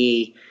about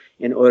me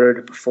in order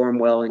to perform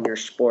well in your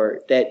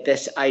sport. That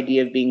this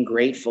idea of being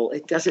grateful,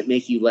 it doesn't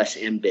make you less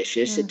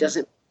ambitious. It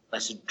doesn't make you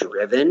less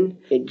driven.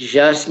 It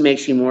just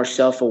makes you more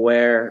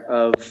self-aware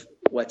of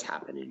what's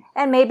happening.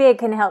 And maybe it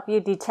can help you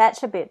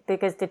detach a bit,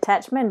 because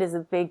detachment is a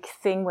big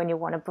thing when you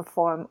want to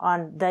perform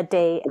on the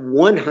day.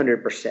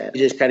 100%.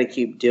 You just kind of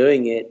keep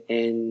doing it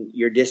and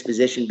your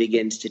disposition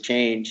begins to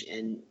change.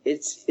 And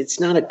it's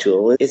not a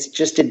tool. It's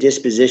just a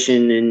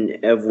disposition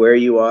of where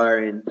you are.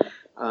 And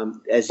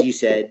as you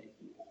said,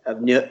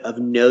 of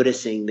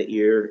noticing that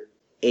you're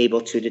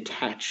able to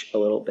detach a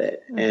little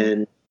bit.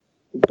 And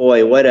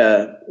boy, what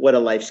a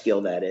life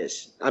skill that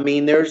is. I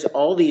mean, there's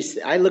all these,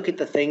 I look at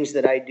the things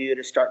that I do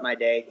to start my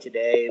day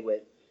today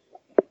with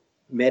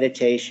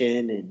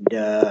meditation and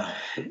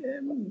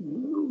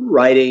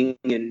writing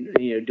and,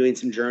 doing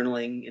some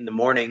journaling in the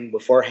morning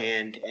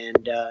beforehand.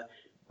 And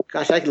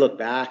gosh, I look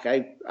back.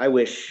 I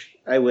wish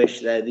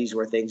that these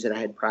were things that I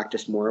had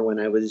practiced more when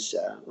I was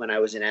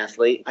an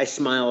athlete. I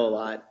smile a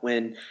lot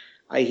when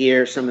I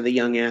hear some of the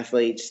young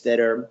athletes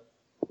that are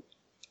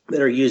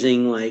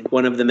using like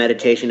one of the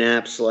meditation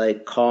apps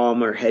like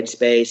Calm or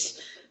Headspace,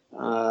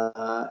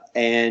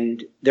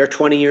 and they're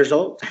 20 years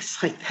old.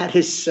 It's like, that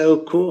is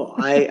so cool.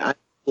 I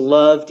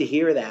love to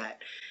hear that.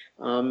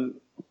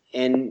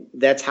 And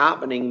that's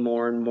happening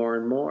more and more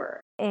and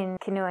more. In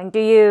canoeing, do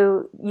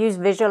you use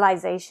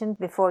visualization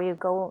before you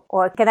go,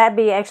 or can that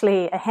be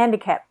actually a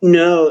handicap?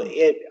 No,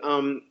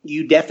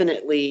 you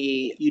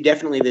definitely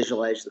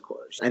visualize the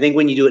course. I think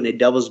when you do it in a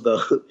doubles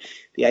boat,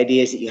 the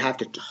idea is that you have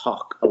to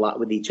talk a lot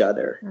with each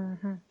other,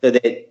 so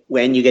that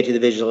when you get to the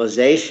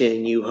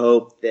visualization, you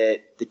hope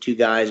that the two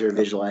guys are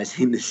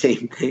visualizing the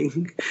same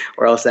thing,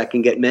 or else that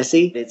can get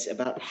messy. It's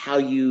about how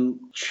you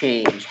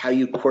change, how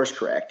you course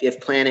correct. If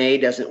plan A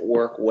doesn't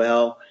work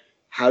well,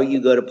 how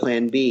you go to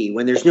plan B.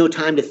 When there's no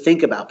time to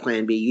think about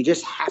plan B, you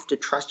just have to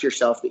trust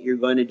yourself that you're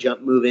going to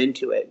move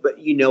into it. But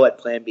you know what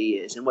plan B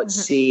is and what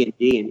C and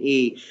D and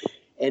E.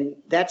 And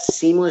that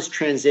seamless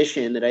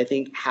transition that I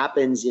think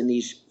happens in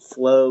these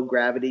flow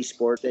gravity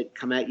sports that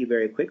come at you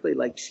very quickly,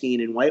 like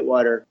skiing and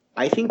whitewater,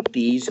 I think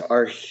these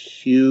are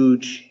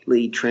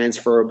hugely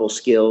transferable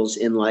skills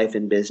in life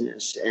and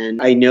business.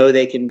 And I know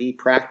they can be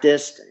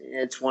practiced.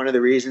 It's one of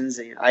the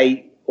reasons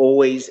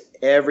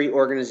every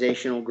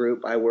organizational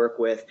group I work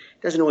with,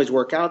 doesn't always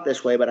work out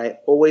this way, but I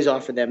always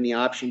offer them the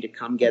option to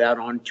come get out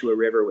onto a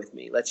river with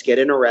me. Let's get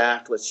in a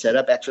raft. Let's set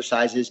up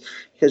exercises.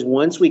 Because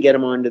once we get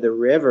them onto the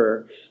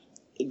river,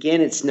 again,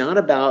 it's not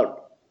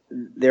about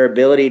their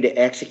ability to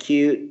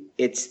execute.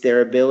 It's their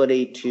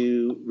ability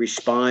to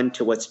respond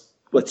to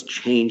what's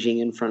changing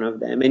in front of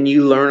them. And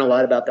you learn a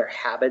lot about their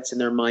habits and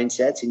their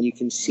mindsets, and you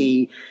can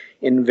see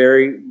in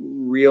very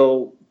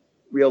real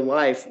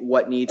life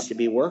what needs to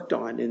be worked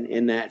on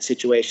in that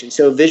situation.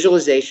 So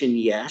visualization,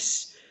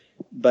 yes,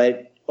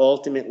 but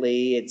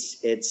ultimately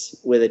it's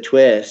with a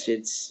twist.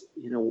 It's,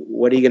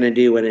 what are you going to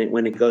do when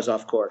it goes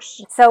off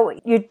course? So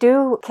you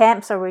do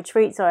camps or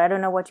retreats, or I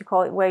don't know what you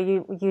call it, where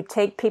you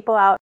take people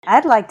out.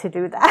 I'd like to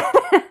do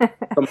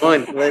that. Come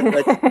on.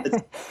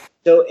 Let's.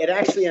 So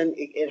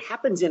it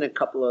happens in a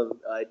couple of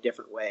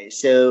different ways.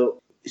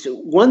 So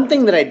one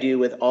thing that I do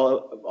with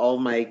all of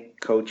my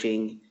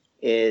coaching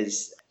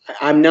is,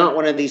 I'm not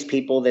one of these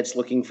people that's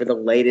looking for the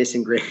latest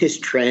and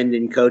greatest trend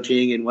in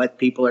coaching and what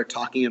people are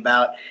talking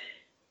about.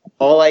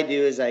 All I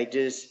do is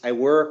I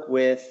work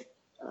with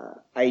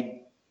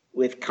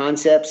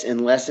concepts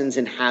and lessons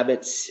and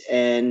habits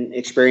and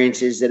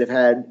experiences that have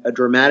had a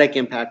dramatic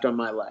impact on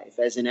my life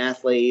as an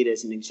athlete,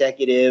 as an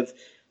executive,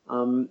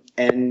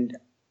 and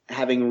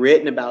having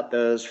written about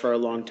those for a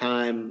long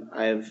time,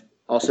 I'm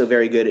also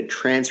very good at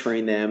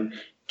transferring them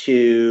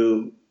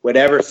to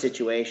whatever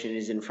situation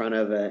is in front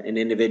of an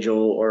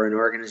individual or an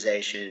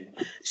organization.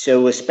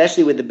 So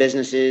especially with the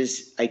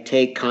businesses, I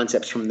take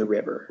concepts from the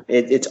river.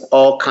 It's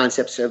all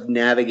concepts of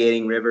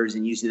navigating rivers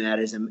and using that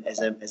as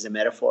a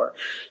metaphor.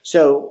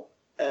 So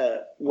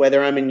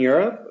whether I'm in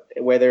Europe,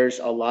 where there's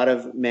a lot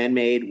of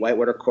man-made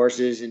whitewater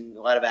courses and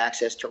a lot of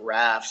access to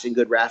rafts and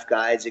good raft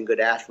guides and good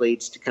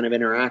athletes to kind of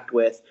interact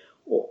with,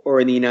 or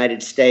in the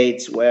United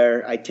States,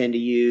 where I tend to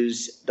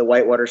use the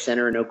Whitewater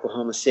Center in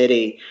Oklahoma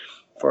City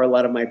for a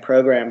lot of my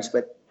programs.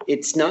 But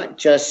it's not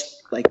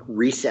just like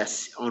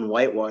recess on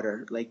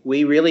whitewater. Like,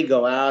 we really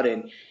go out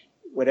and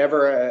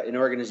whatever an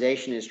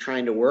organization is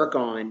trying to work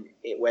on,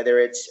 whether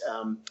it's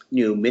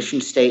new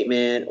mission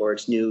statement or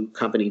it's new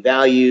company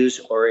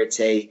values or it's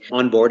a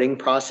onboarding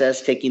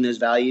process, taking those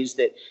values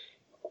that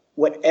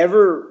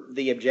whatever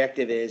the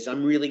objective is,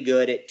 I'm really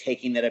good at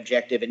taking that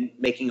objective and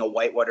making a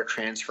whitewater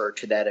transfer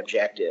to that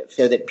objective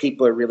so that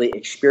people are really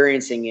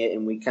experiencing it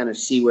and we kind of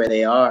see where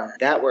they are.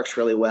 That works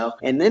really well.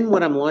 And then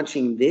what I'm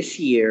launching this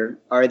year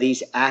are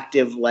these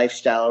active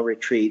lifestyle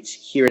retreats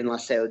here in La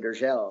Seu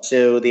d'Urgell.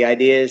 So the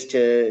idea is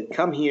to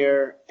come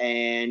here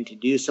and to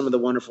do some of the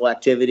wonderful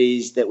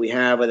activities that we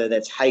have, whether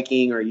that's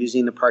hiking or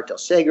using the Parc del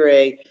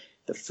Segre,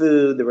 the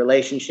food, the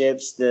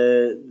relationships,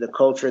 the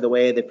culture, the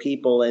way of the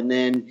people, and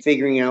then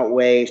figuring out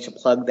ways to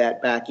plug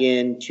that back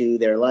into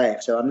their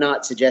life. So I'm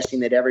not suggesting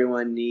that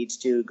everyone needs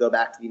to go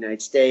back to the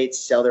United States,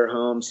 sell their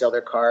home, sell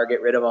their car,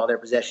 get rid of all their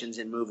possessions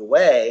and move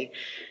away.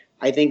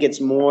 I think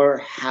it's more,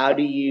 how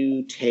do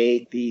you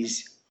take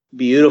these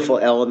beautiful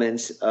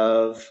elements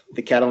of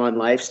the Catalan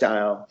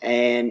lifestyle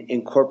and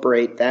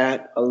incorporate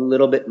that a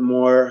little bit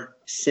more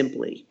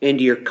simply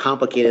into your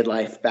complicated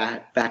life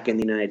back in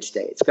the United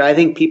States. But I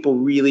think people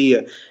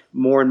really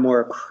more and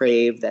more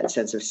crave that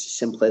sense of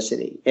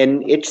simplicity.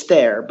 And it's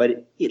there,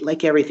 but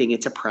like everything,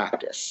 it's a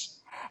practice.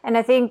 And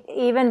I think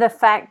even the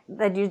fact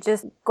that you're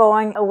just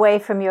going away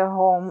from your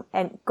home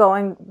and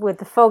going with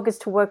the focus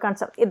to work on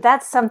something,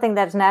 that's something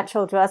that's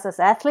natural to us as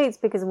athletes,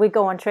 because we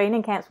go on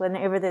training camps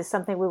whenever there's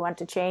something we want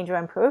to change or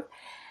improve.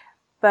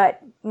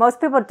 But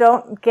most people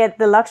don't get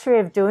the luxury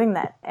of doing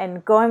that,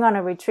 and going on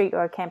a retreat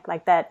or a camp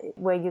like that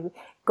where you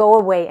go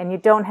away and you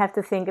don't have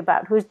to think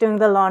about who's doing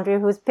the laundry,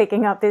 who's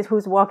picking up this,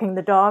 who's walking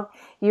the dog.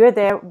 You're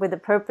there with a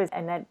purpose,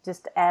 and that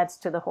just adds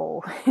to the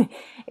whole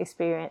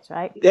experience,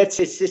 right? It's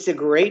just a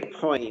great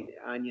point,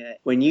 Anya.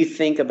 When you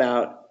think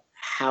about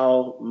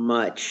how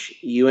much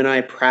you and I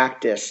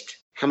practiced,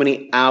 how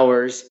many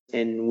hours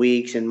and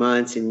weeks and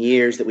months and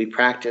years that we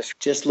practice.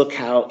 Just look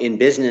how in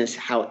business,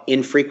 how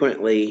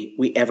infrequently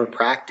we ever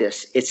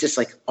practice. It's just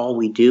like all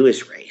we do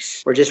is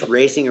race. We're just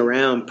racing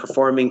around,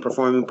 performing,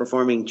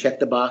 check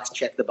the box,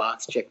 check the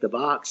box, check the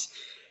box.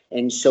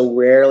 And so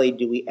rarely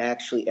do we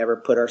actually ever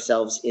put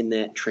ourselves in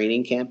that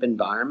training camp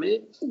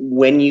environment.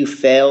 When you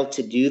fail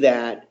to do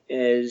that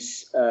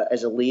as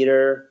a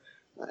leader,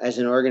 as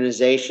an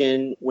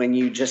organization, when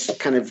you just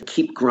kind of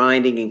keep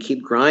grinding,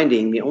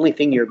 the only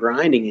thing you're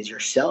grinding is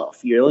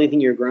yourself. The only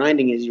thing you're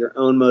grinding is your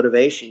own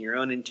motivation, your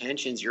own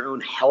intentions, your own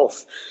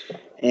health.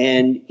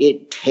 And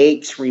it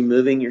takes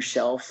removing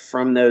yourself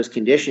from those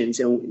conditions.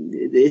 And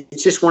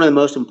it's just one of the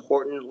most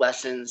important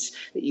lessons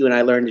that you and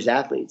I learned as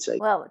athletes.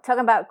 Well,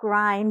 talking about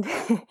grind,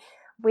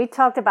 we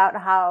talked about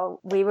how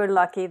we were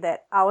lucky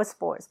that our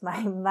sports,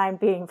 mine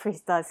being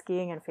freestyle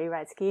skiing and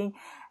freeride skiing,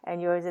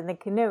 and yours in the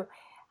canoe,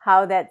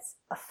 how that's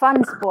a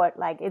fun sport,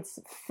 like it's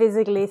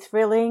physically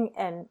thrilling,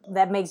 and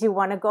that makes you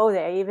want to go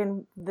there,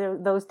 even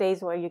those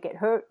days where you get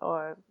hurt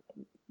or,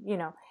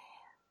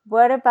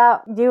 What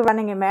about you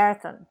running a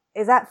marathon?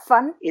 Is that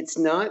fun? It's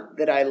not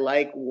that I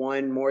like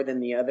one more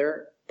than the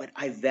other, but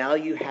I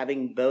value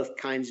having both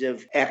kinds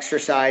of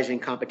exercise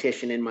and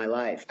competition in my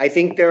life. I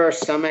think there are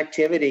some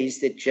activities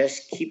that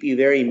just keep you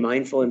very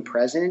mindful and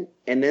present,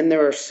 and then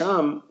there are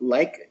some,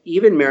 like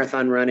even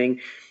marathon running,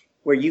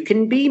 where you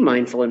can be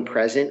mindful and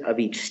present of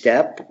each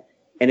step,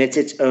 and it's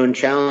its own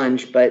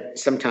challenge, but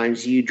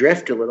sometimes you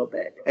drift a little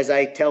bit. As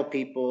I tell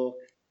people,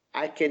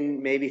 I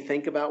can maybe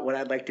think about what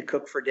I'd like to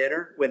cook for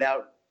dinner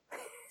without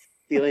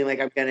feeling like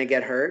I'm going to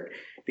get hurt.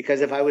 Because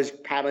if I was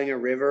paddling a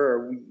river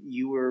or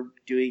you were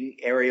doing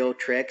aerial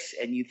tricks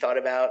and you thought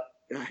about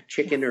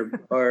chicken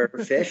or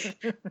fish,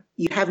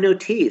 you have no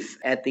teeth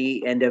at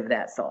the end of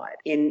that thought.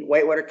 In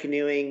whitewater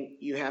canoeing,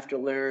 you have to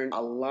learn a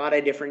lot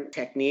of different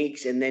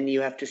techniques, and then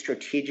you have to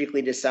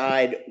strategically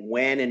decide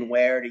when and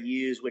where to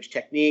use which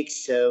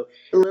techniques. So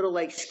a little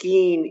like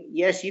skiing,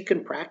 yes, you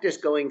can practice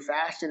going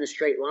fast in a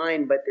straight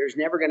line, but there's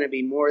never going to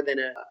be more than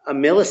a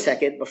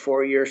millisecond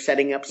before you're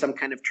setting up some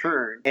kind of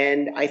turn.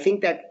 And I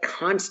think that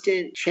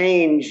constant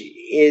change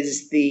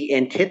is the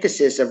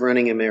antithesis of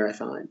running a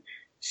marathon.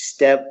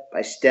 Step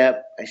by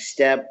step by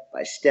step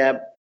by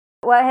step.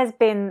 What has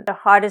been the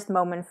hardest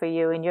moment for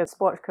you in your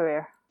sports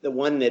career? The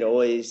one that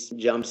always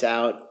jumps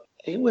out,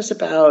 it was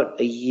about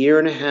a year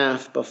and a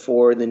half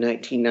before the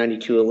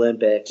 1992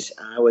 Olympics.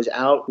 I was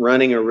out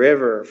running a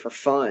river for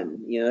fun.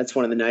 That's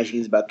one of the nice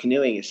things about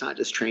canoeing. It's not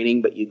just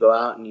training, but you go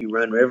out and you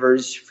run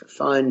rivers for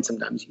fun.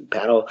 Sometimes you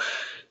paddle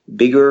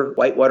bigger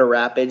whitewater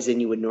rapids than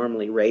you would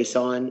normally race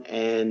on.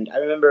 And I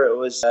remember it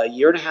was a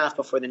year and a half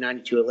before the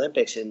 92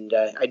 Olympics, and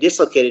I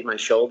dislocated my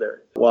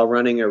shoulder while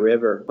running a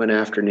river one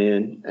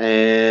afternoon.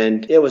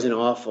 And it was an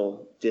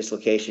awful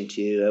dislocation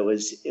too. It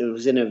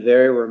was in a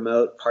very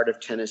remote part of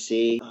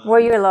Tennessee. Were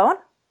you alone?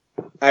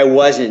 I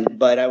wasn't,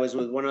 but I was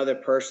with one other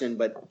person,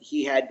 but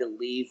he had to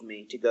leave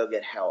me to go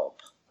get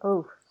help.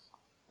 Oh.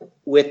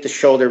 With the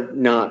shoulder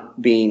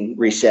not being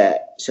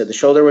reset. So the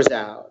shoulder was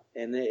out.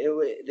 And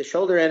the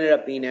shoulder ended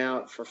up being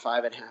out for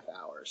 5.5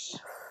 hours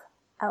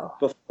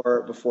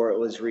before it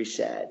was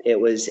reset. I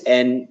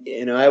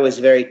was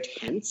very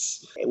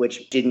tense,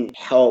 which didn't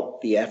help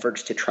the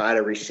efforts to try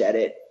to reset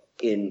it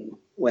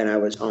when I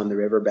was on the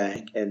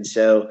riverbank. And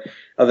so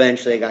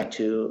eventually I got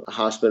to a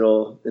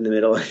hospital in the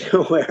middle of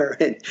nowhere,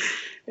 and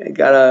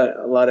got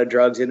a lot of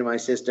drugs into my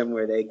system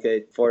where they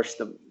could force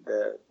the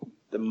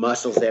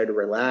muscles there to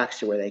relax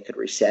to where they could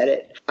reset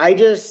it. I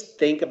just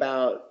think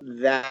about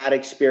that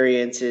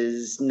experience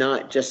as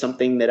not just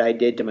something that I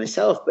did to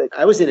myself, but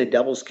I was in a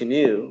doubles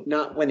canoe,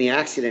 not when the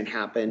accident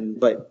happened,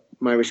 but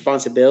my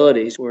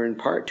responsibilities were in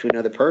part to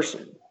another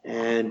person.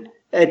 And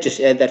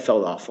that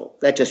felt awful.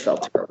 That just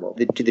felt terrible.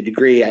 To the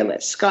degree I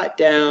let Scott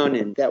down,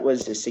 and that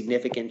was a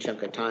significant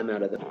chunk of time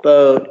out of the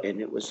boat. And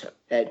it was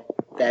at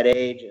that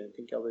age, I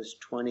think I was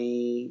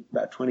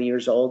about 20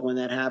 years old when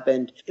that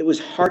happened. It was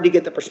hard to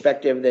get the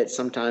perspective that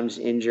sometimes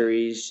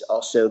injuries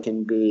also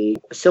can be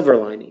a silver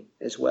lining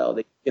as well.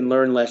 That you can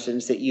learn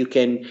lessons, that you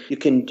can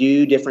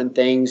do different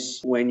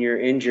things when you're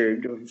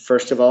injured.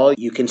 First of all,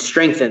 you can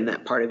strengthen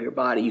that part of your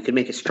body. You can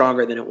make it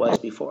stronger than it was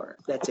before.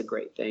 That's a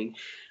great thing.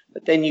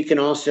 But then you can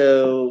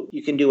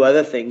do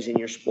other things in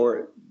your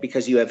sport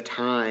because you have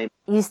time.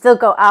 You still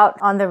go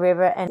out on the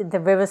river and the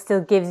river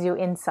still gives you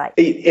insight.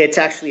 It's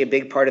actually a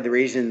big part of the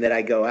reason that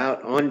I go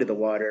out onto the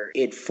water.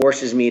 It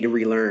forces me to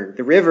relearn.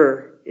 The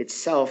river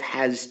itself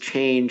has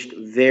changed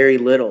very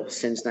little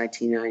since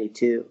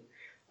 1992.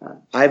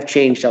 I've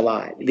changed a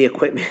lot. The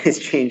equipment has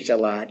changed a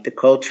lot. The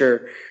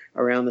culture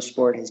around the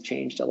sport has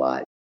changed a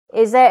lot.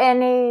 Is there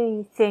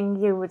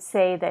anything you would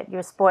say that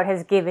your sport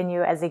has given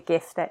you as a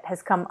gift that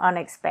has come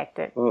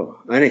unexpected? Oh,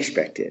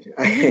 unexpected.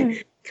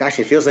 Gosh,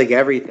 it feels like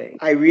everything.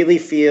 I really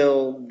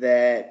feel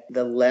that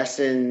the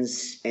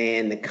lessons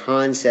and the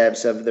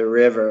concepts of the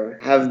river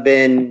have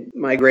been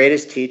my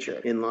greatest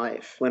teacher in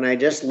life. When I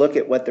just look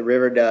at what the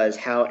river does,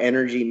 how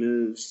energy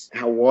moves,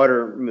 how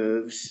water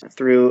moves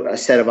through a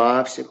set of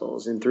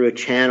obstacles and through a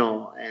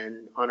channel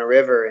and on a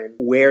river, and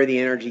where the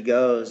energy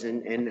goes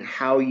and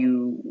how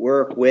you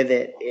work with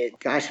it.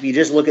 If you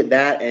just look at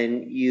that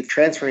and you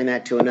transferring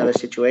that to another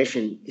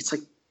situation, it's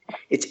like,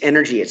 it's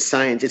energy, it's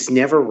science, it's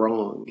never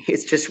wrong.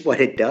 It's just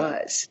what it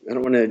does. I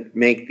don't want to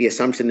make the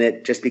assumption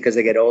that just because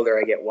I get older,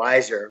 I get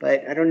wiser.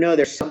 But I don't know,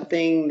 there's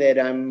something that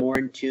I'm more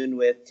in tune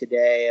with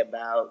today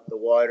about the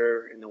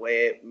water and the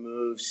way it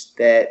moves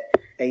that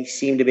I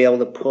seem to be able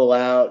to pull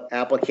out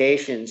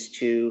applications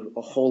to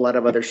a whole lot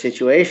of other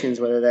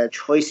situations, whether that's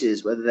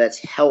choices, whether that's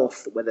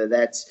health, whether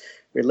that's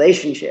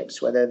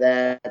relationships, whether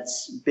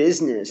that's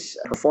business,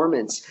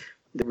 performance.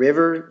 The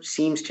river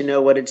seems to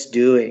know what it's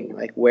doing,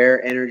 like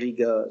where energy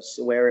goes,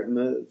 where it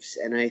moves.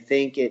 And I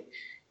think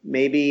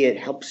maybe it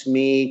helps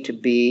me to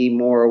be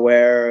more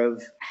aware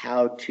of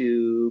how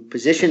to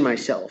position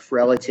myself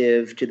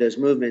relative to those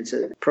movements,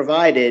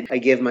 provided I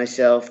give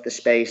myself the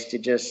space to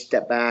just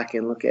step back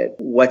and look at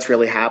what's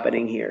really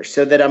happening here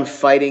so that I'm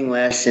fighting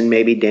less and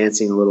maybe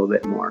dancing a little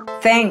bit more.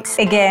 Thanks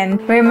again.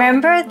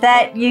 Remember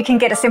that you can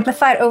get a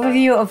simplified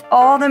overview of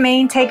all the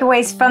main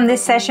takeaways from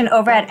this session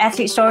over at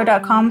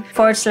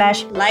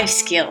athletestory.com/life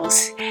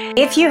skills.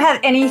 If you have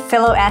any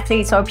fellow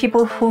athletes or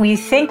people who you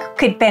think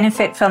could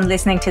benefit from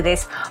listening to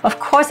this, of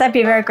course, I'd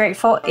be very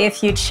grateful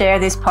if you'd share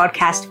this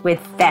podcast with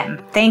them.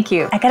 Thank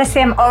you. I gotta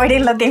say, I'm already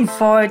looking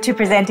forward to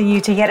presenting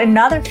you to yet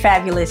another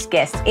fabulous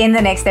guest in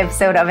the next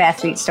episode of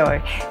Athlete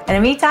Story. In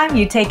the meantime,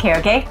 you take care,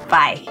 okay?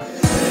 Bye.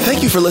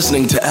 Thank you for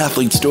listening to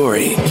Athlete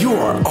Story. You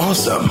are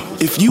awesome.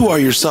 If you are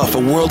yourself a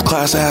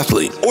world-class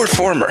athlete or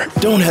former,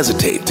 don't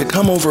hesitate to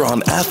come over on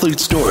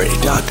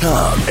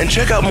athletestory.com and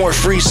check out more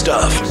free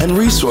stuff and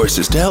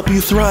resources to help you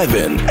thrive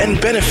in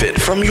and benefit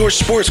from your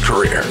sports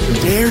career.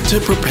 Dare to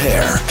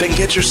prepare, then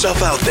get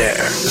yourself out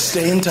there.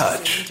 Stay in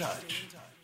touch.